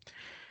 Something.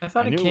 I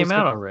thought it came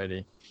out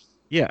already.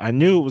 Yeah, I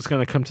knew it was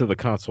going to come to the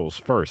consoles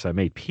first. I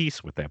made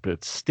peace with that, but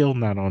it's still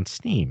not on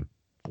Steam.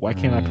 Why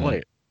can't I play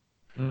it?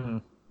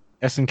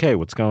 SNK,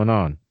 what's going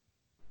on?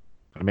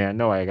 I mean, I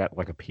know I got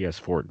like a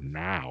PS4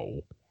 now,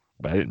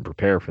 but I didn't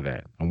prepare for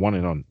that. I want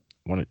it on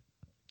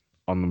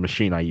the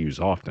machine I use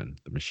often.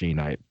 The machine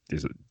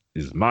is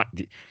my.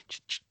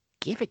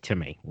 Give it to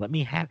me. Let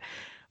me have.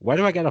 Why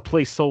do I got to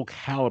play Soul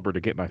Calibur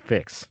to get my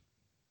fix?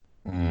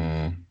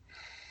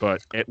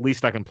 But at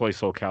least I can play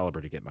Soul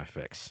Calibur to get my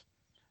fix.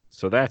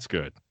 So that's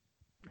good.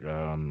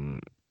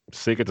 Sega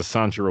to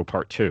Sanjuro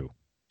Part 2.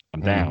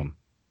 I'm down.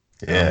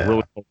 Yeah. I'm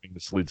really hoping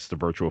this leads to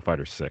Virtua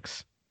Fighter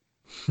 6.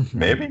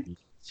 Maybe?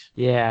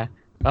 Yeah.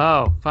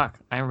 Oh, fuck.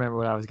 I remember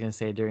what I was going to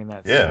say during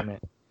that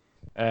segment.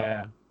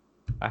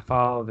 I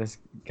follow this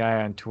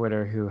guy on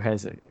Twitter who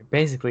has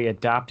basically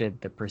adopted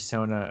the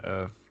persona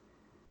of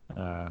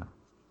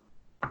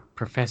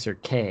Professor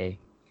K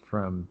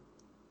from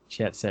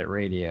Jet Set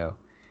Radio.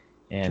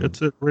 And Jet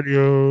Set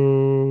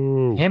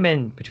Radio.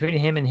 Between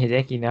him and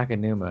Hideki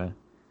Nakanuma,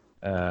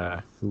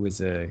 who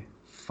is a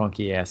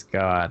funky ass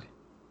god,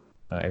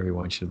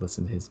 everyone should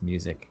listen to his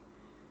music.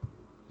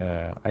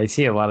 I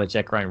see a lot of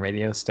Jet Grind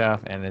Radio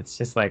stuff, and it's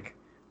just like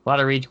a lot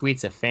of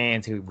retweets of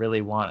fans who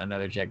really want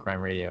another Jet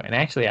Grind Radio. And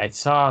actually, I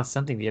saw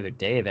something the other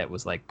day that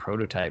was like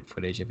prototype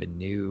footage of a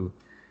new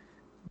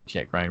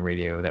Jet Grind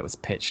Radio that was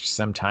pitched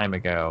some time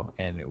ago,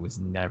 and it was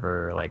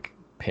never like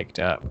picked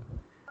up,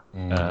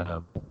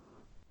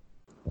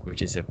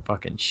 which is a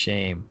fucking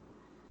shame.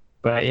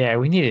 But yeah,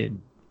 we needed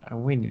a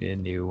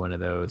new one of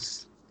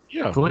those.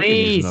 Yeah, we can use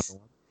Please. another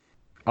one.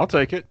 I'll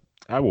take it.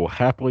 I will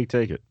happily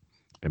take it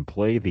and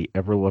play the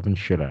ever-loving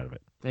shit out of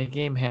it. That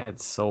game had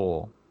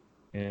soul.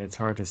 And it's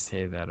hard to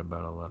say that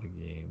about a lot of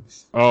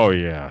games. Oh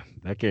yeah,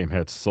 that game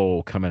had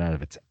soul coming out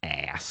of its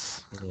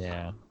ass.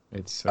 Yeah,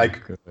 it's so I-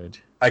 good.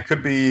 I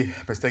could be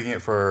mistaking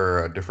it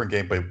for a different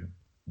game, but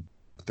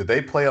did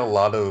they play a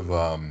lot of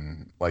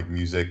like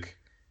music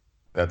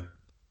that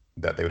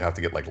they would have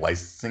to get like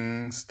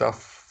licensing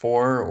stuff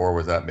for, or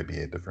was that maybe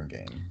a different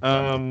game?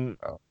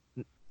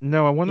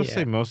 No, I want to Yeah.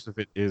 say most of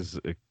it is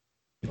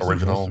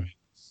Original?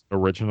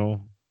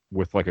 original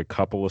with like a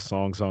couple of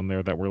songs on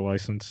there that were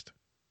licensed.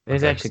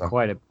 There's Okay, actually so-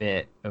 quite a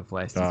bit of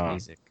licensed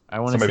music. I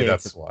want So to maybe say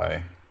that's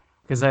why.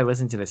 because I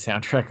listen to the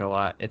soundtrack a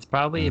lot. It's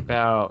probably Mhm.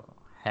 about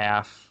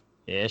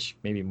half-ish,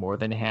 maybe more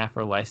than half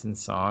are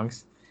licensed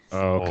sons.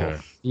 Oh, okay.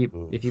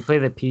 If you play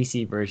the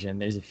PC version,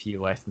 there's a few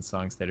licensed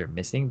songs that are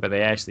missing, but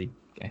they actually,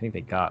 I think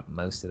they got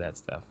most of that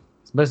stuff.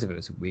 Most of it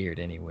was weird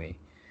anyway.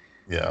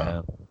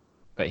 Yeah.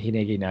 But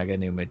Hideki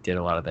Naganuma did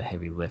a lot of the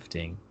heavy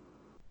lifting.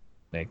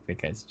 Like,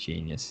 that guy's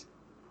genius.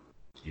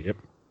 Yep.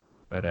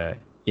 But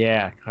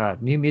yeah,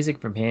 God, new music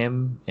from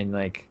him, and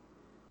like,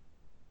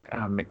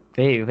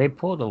 they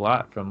pulled a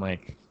lot from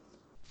like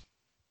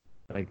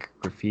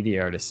graffiti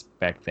artists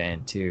back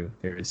then too.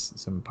 There's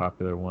some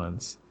popular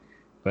ones,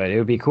 but it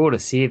would be cool to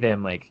see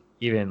them like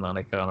even on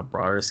a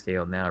broader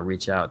scale now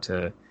reach out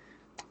to,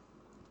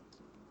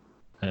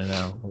 I don't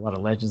know, a lot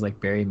of legends like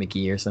Barry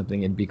McGee or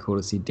something. It'd be cool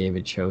to see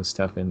David Cho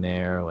stuff in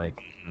there.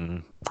 Like,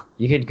 Mhm.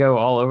 you could go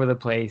all over the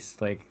place.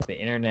 Like the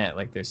internet,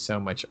 like there's so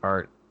much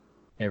art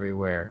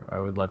everywhere. I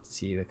would love to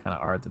see the kind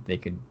of art that they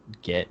could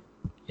get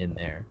in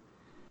there.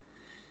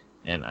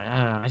 And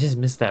I just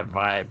miss that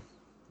vibe.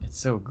 It's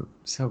so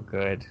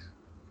good.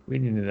 We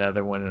need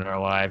another one in our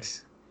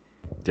lives.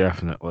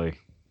 Definitely.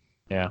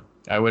 Yeah.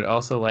 I would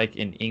also like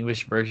an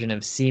English version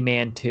of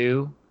Seaman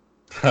 2.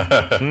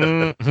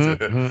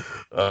 Mhm.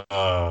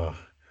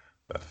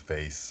 That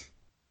face.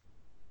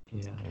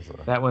 Yeah. Was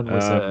That one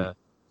was Um,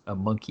 a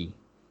monkey.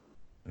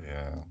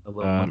 yeah. A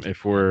little monkey.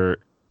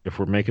 If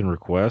we're making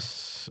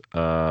requests,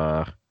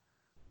 why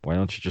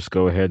don't you just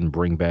go ahead and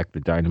bring back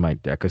the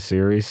Dynamite Deca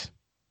series?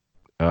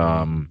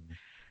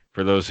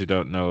 For those who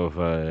don't know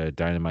of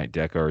Dynamite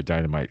Deca or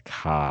Dynamite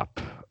Cop,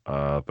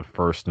 the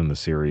first in the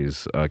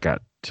series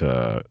got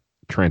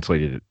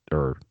translated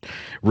or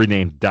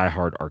renamed Die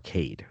Hard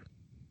Arcade.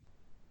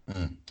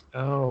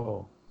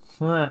 Oh.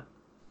 Huh. I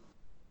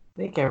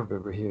think I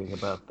remember hearing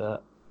about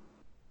that.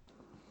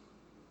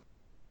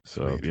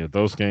 So Sweet. yeah,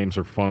 those games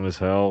are fun as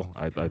hell.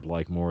 I'd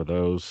like more of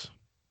those.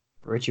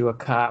 Virtua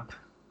Cop.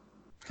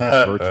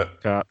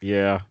 Virtua Cop,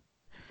 yeah.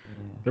 Yeah.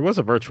 There was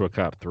a Virtua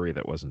Cop 3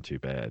 that wasn't too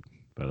bad,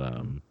 but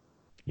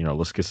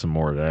let's get some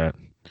more of that.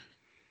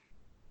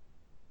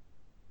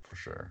 For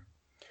sure.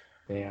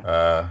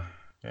 Yeah.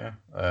 Yeah.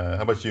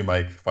 How about you,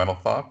 Mike? Final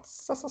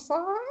thoughts?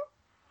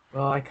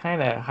 Well, I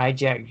kind of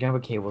hijacked Jumbo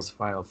Cable's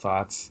final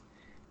thoughts,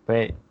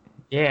 but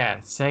yeah,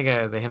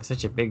 Sega, they have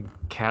such a big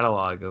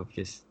catalog of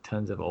just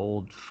tons of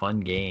old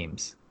fun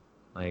games.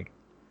 Like,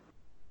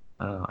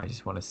 I don't know, I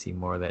just want to see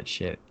more of that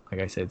shit.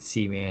 Like I said,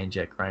 Seaman,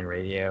 Jet Grind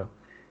Radio.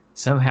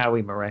 Somehow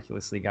we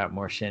miraculously got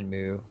more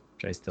Shenmue,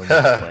 which I still need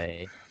to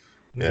play.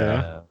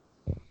 Yeah.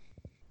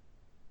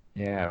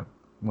 Yeah,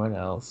 what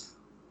else?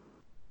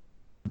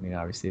 I mean,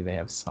 obviously they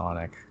have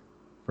Sonic,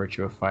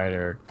 Virtua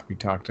Fighter, we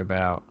talked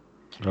about.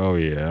 Oh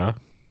yeah.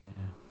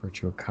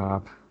 Virtua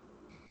Cop.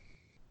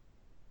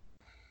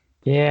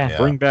 Yeah.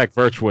 Bring back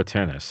Virtua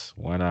Tennis.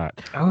 Why not?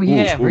 Oh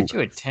yeah, Ooh, ooh.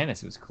 Virtua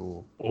Tennis was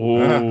cool.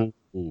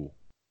 Ooh.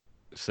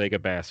 Sega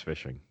Bass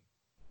Fishing.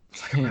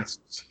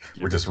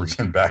 We're just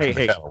reaching back in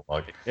the Hey.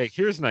 catalog. Hey,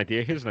 here's an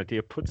idea.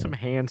 Put some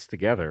hands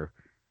together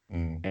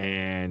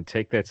and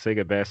take that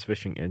Sega Bass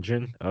Fishing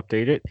engine,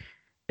 update it,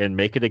 and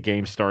make it a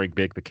game starring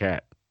Big the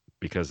Cat.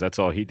 Because that's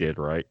all he did,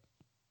 right?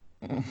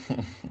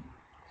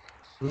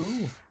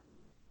 Ooh.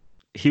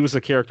 He was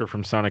a character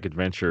from Sonic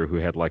Adventure who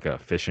had like a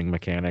fishing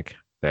mechanic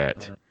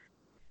that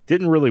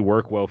didn't really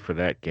work well for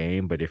that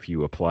game, but if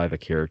you apply the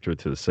character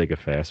to the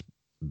Sega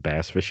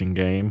Bass Fishing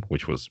game,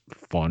 which was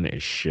fun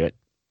as shit,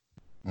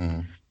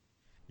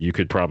 you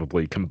could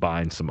probably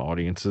combine some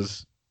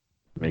audiences,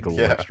 make a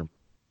little extra.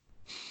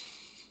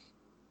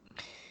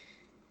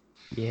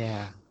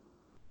 Yeah.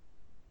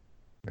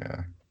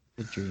 Yeah.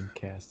 The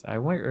Dreamcast. I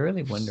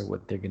really wonder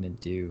what they're gonna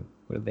do.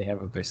 What do they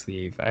have up their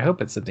sleeve? I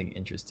hope it's something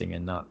interesting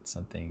and not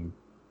something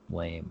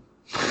lame.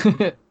 You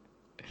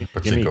need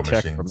Pachinko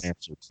Tech machines.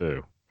 Romancer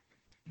too.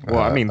 Well,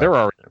 I mean, they're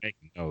already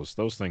making those.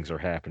 Those things are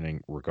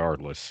happening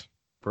regardless.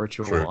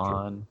 Virtual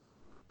On.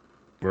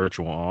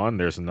 Virtual On.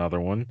 There's another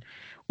one.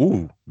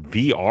 Ooh,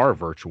 VR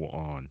Virtual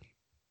On.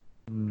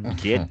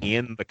 Get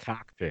in the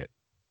cockpit.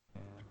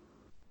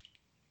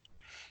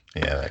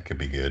 Yeah, that could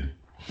be good.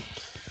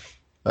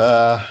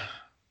 I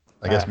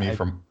guess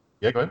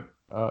yeah, go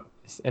ahead.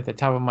 At the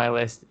top of my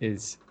list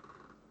is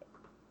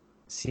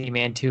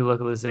Seaman 2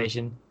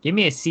 localization. Give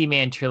me a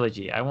Seaman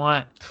trilogy. I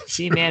want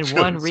Seaman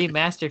 1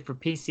 remastered for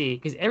PC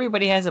because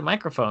everybody has a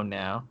microphone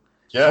now.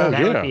 Yeah.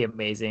 That would be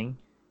amazing.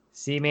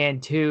 Seaman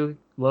 2,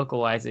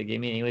 localize it,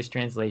 give me an English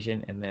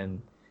translation, and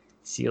then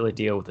seal a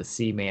deal with the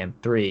Seaman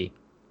 3,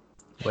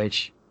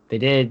 which they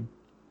did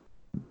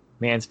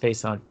Man's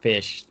Face on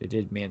Fish. They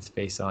did Man's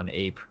Face on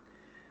Ape.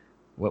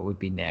 What would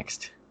be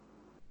next?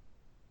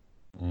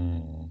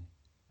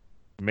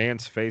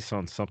 Man's Face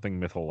on something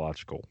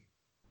mythological.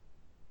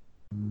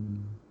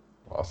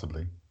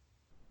 Possibly.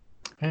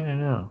 I don't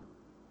know.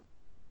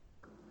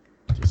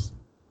 Just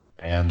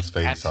Man's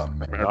Face on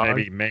man. Or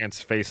maybe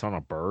Man's Face on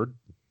a bird.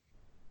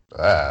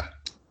 Ah. I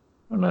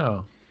don't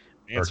know.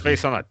 Man's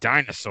Face on a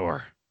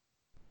dinosaur.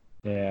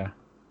 Yeah.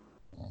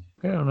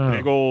 I don't know.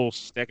 Big old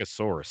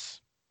Stegosaurus.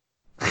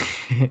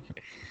 I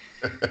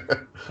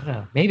don't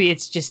know. Maybe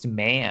it's just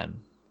man.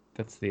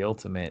 That's the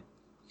ultimate.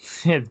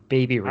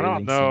 Baby raising. I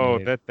don't know.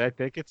 Simulator.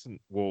 That gets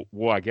well.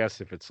 I guess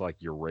if it's like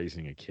you're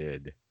raising a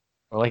kid,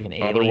 Or like an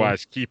alien.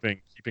 otherwise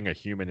keeping a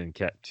human in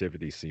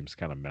captivity seems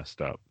kind of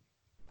messed up.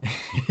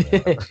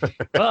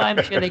 Well,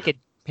 I'm sure they could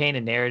paint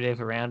a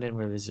narrative around it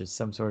where there's just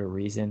some sort of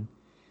reason.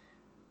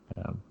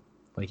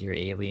 Like you're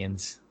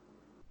aliens,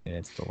 and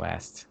it's the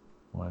last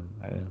one.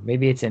 I don't know.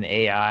 Maybe it's an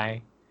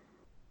AI.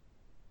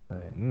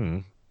 But,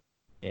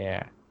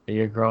 yeah,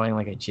 you're growing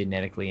like a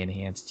genetically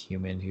enhanced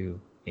human who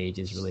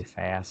ages really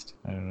fast.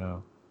 I don't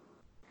know.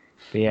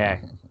 But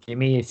yeah, give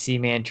me a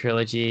Seaman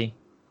trilogy,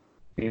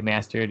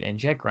 remastered, and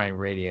Jet Grind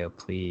Radio,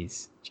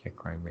 please. Jet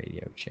Grind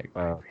Radio, Jet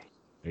Grind Radio.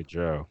 Hey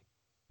Joe.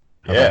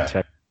 Yeah.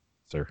 Tech,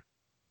 sir.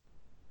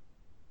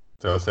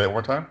 So say it one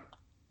more time.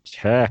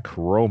 Tech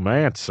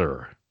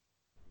Romancer.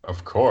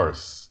 Of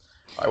course,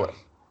 I would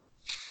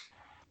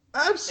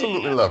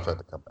absolutely love that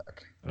to come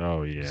back.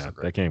 Oh yeah,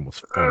 that game was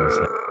fun as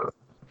heck.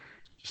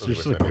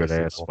 Just a good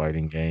ass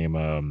fighting game.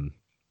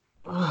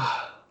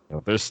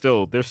 There's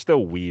still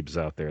weebs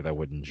out there that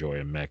would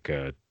enjoy a mech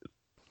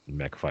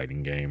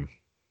fighting game.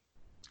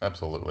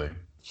 Absolutely.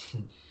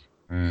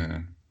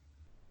 I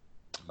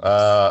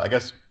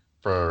guess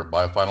for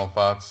my final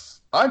thoughts,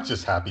 I'm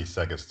just happy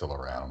Sega's still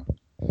around.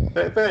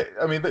 They're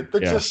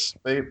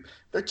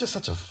just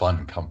such a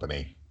fun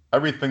company.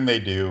 Everything they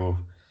do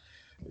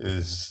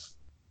is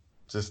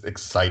just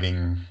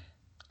exciting,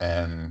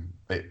 and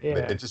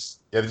it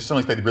just seems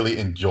like they really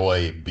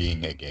enjoy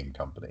being a game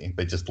company.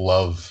 They just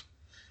love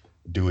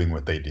doing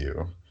what they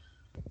do.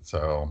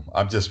 So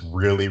I'm just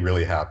really,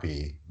 really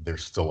happy they're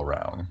still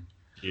around.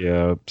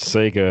 Yeah,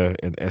 Sega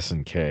and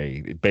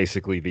SNK,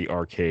 basically the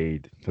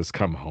arcade has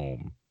come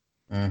home.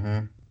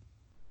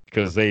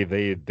 Because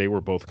they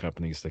were both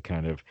companies that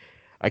kind of,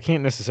 I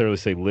can't necessarily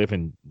say lived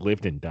and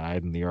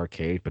died in the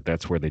arcade, but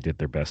that's where they did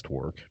their best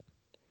work.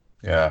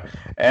 Yeah,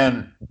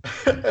 and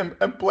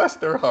bless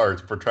their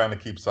hearts for trying to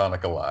keep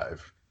Sonic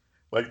alive.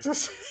 Like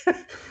just,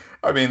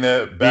 I mean,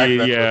 back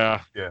then,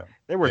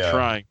 they were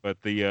trying,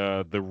 but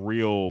the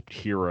real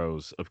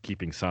heroes of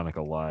keeping Sonic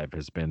alive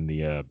has been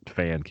the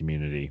fan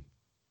community,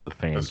 the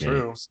fan That's games.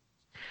 true.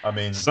 I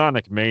mean,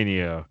 Sonic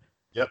Mania.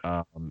 Yep.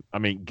 I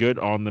mean, good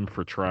on them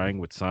for trying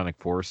with Sonic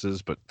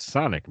Forces, but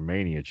Sonic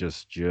Mania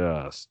just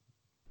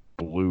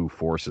blew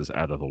Forces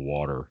out of the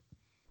water.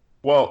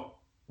 Well,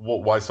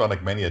 why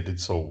Sonic Mania did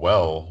so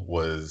well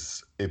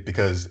was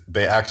because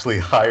they actually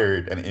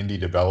hired an indie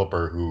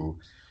developer who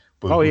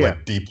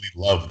deeply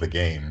loved the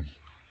game.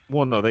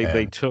 Well, no,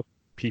 they took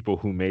people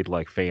who made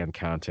like fan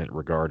content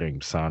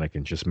regarding Sonic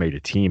and just made a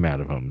team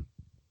out of them.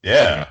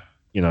 Yeah.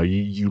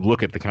 You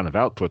look at the kind of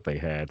output they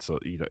had, so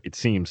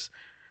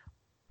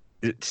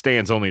it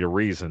stands only to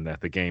reason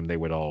that the game they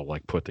would all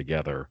like put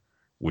together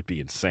would be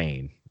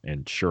insane.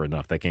 And sure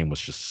enough, that game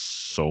was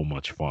just so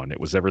much fun.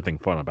 It was everything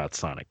fun about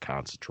Sonic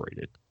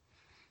concentrated.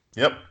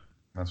 Yep.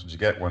 That's what you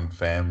get when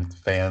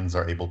fans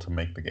are able to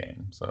make the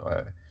game.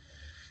 So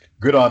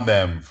good on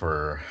them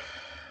for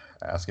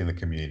asking the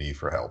community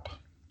for help.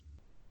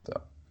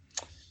 So,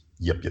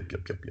 yep.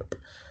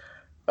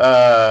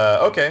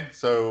 Okay,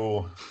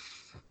 so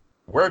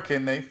where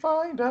can they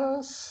find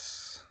us?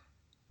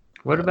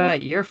 What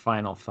about your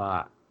final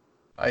thought?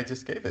 I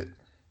just gave it.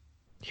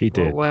 He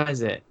did. What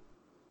was it?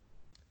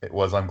 It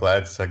was, I'm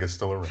glad Sega's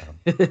still around.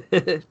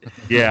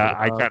 Yeah,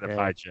 I kind of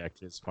hijacked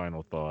his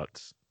final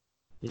thoughts.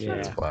 Yeah.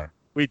 It's fine.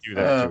 We do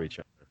that to each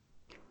other.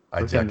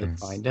 Where can they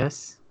find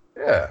us?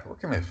 Yeah, where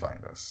can they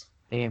find us?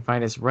 They can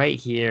find us right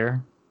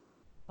here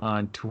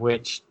on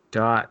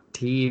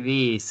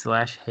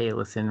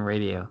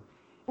twitch.tv/HeyListenRadio.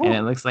 And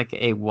it looks like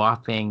a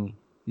whopping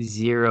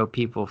 0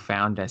 people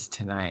found us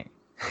tonight.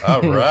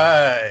 All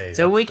right.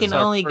 So we can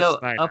only go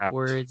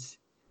upwards.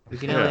 We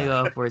can only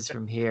go upwards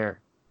from here.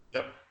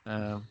 Yep.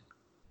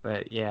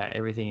 But yeah,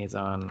 everything is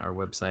on our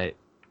website,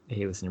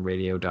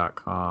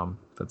 heylistenradio.com.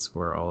 That's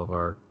where all of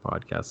our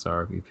podcasts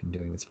are. We've been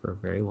doing this for a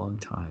very long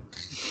time.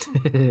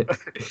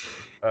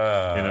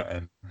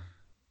 And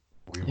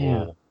we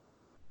will.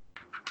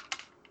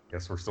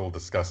 Guess we're still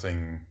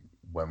discussing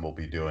when we'll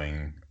be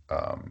doing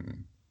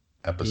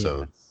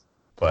episodes,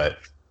 but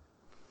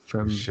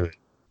we should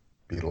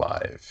be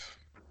live.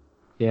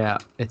 Yeah,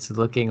 it's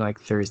looking like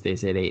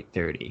Thursdays at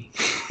 8:30.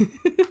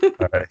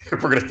 All right.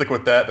 If we're gonna stick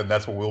with that, then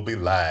that's when we'll be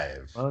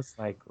live. Most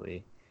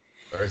likely.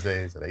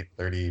 Thursdays at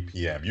 8:30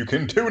 p.m. You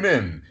can tune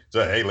in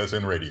to Hey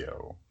Listen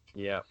Radio.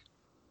 Yep.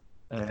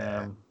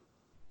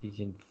 You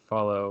can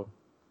follow.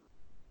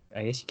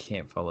 I guess you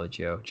can't follow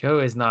Joe. Joe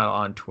is not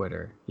on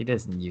Twitter. He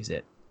doesn't use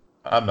it.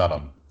 I'm not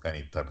on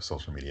any type of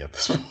social media at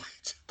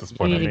this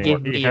point. You need to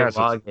give me he your has a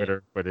login.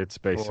 Twitter, but it's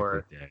basically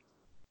for- dead.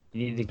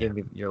 You need to give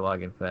me your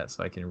login for that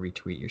so I can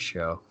retweet your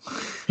show.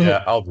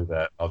 Yeah, I'll do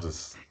that. I'll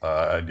just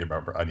I need to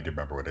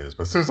remember what it is.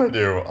 But as soon as I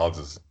do, I'll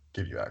just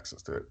give you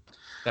access to it.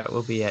 That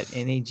will be at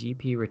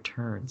NAGP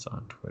Returns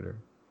on Twitter.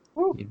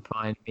 Woo. You'd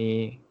find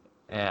me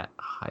at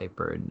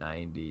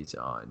Hyper90s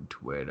on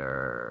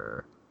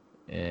Twitter.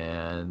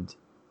 And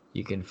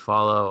you can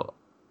follow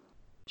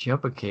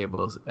Jumper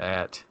Cables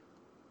at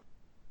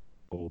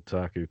Old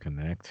Taku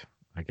Connect,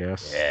 I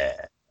guess.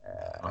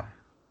 Yeah.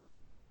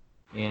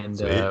 and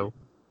Sweet.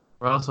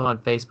 we're also on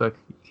Facebook.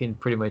 You can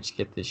pretty much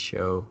get this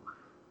show,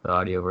 the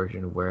audio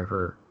version,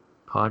 wherever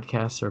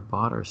podcasts are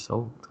bought or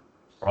sold.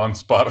 We're on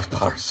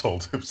Spotify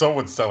sold. If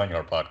someone's selling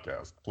our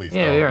podcast, please.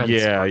 Yeah, tell we are.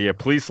 them. Yeah.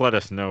 Please let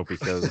us know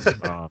because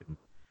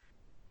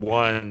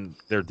one,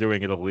 they're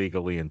doing it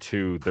illegally, and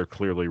two, they're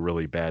clearly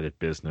really bad at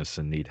business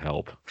and need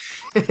help.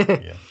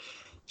 Yeah.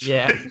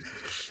 Yeah.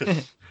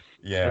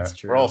 Yeah. That's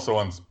true.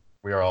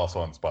 We are also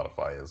on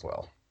Spotify as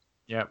well.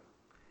 Yep.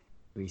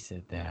 We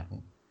said that.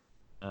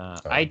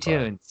 Spotify.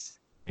 iTunes.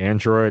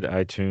 Android,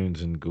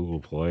 iTunes, and Google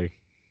Play.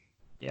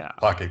 Yeah.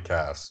 Pocket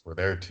Cast. We're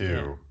there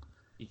too.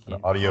 You can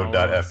And follow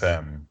us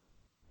audio.fm.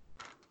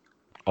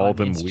 All on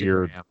them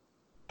weird Instagram.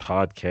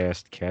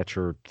 podcast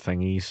catcher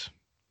thingies.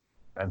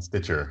 And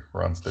Stitcher.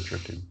 We're on Stitcher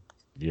too.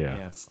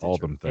 Yeah, Stitcher. all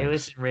them Hey, things.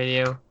 Listen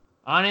Radio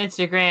on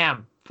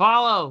Instagram.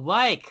 Follow,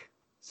 like,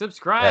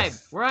 subscribe.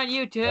 Yes. We're on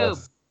YouTube.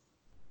 Yes.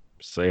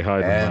 Say hi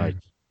to And- Mike.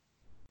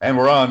 And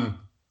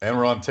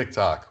we're on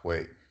TikTok.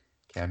 Wait,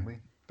 can we?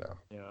 No.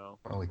 No.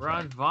 Oh, we We're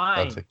on can't. Vine.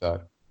 On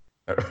TikTok.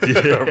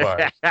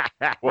 Vine.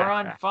 We're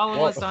on. Follow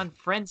Well- us on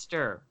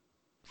Friendster.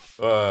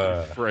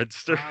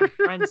 Friendster.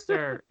 We're on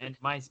Friendster and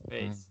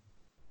MySpace.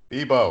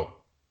 Bebo.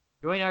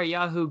 Join our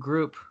Yahoo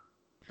group.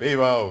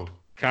 Bebo.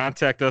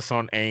 Contact us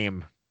on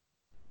AIM.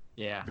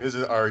 Yeah.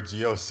 Visit our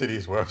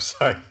GeoCities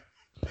website.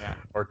 Yeah.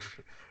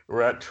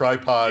 We're at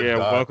tripod.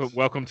 Yeah,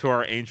 welcome to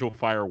our Angel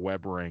Fire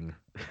web ring.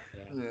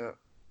 Yeah. Yeah.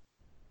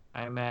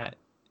 I'm at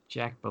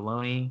Jack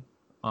Baloney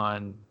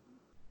on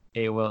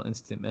AOL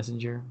Instant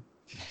Messenger.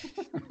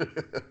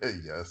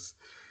 Yes.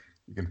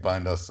 You can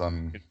find us You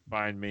on. can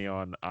find me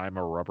on I'm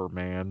a Rubber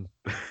Man.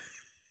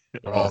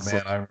 Oh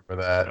man, I remember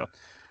that. Yeah.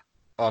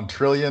 On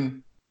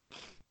Trillion,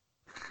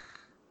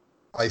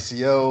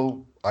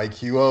 ICO,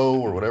 IQO,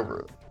 or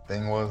whatever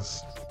thing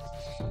was.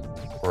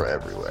 We're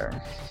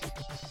everywhere.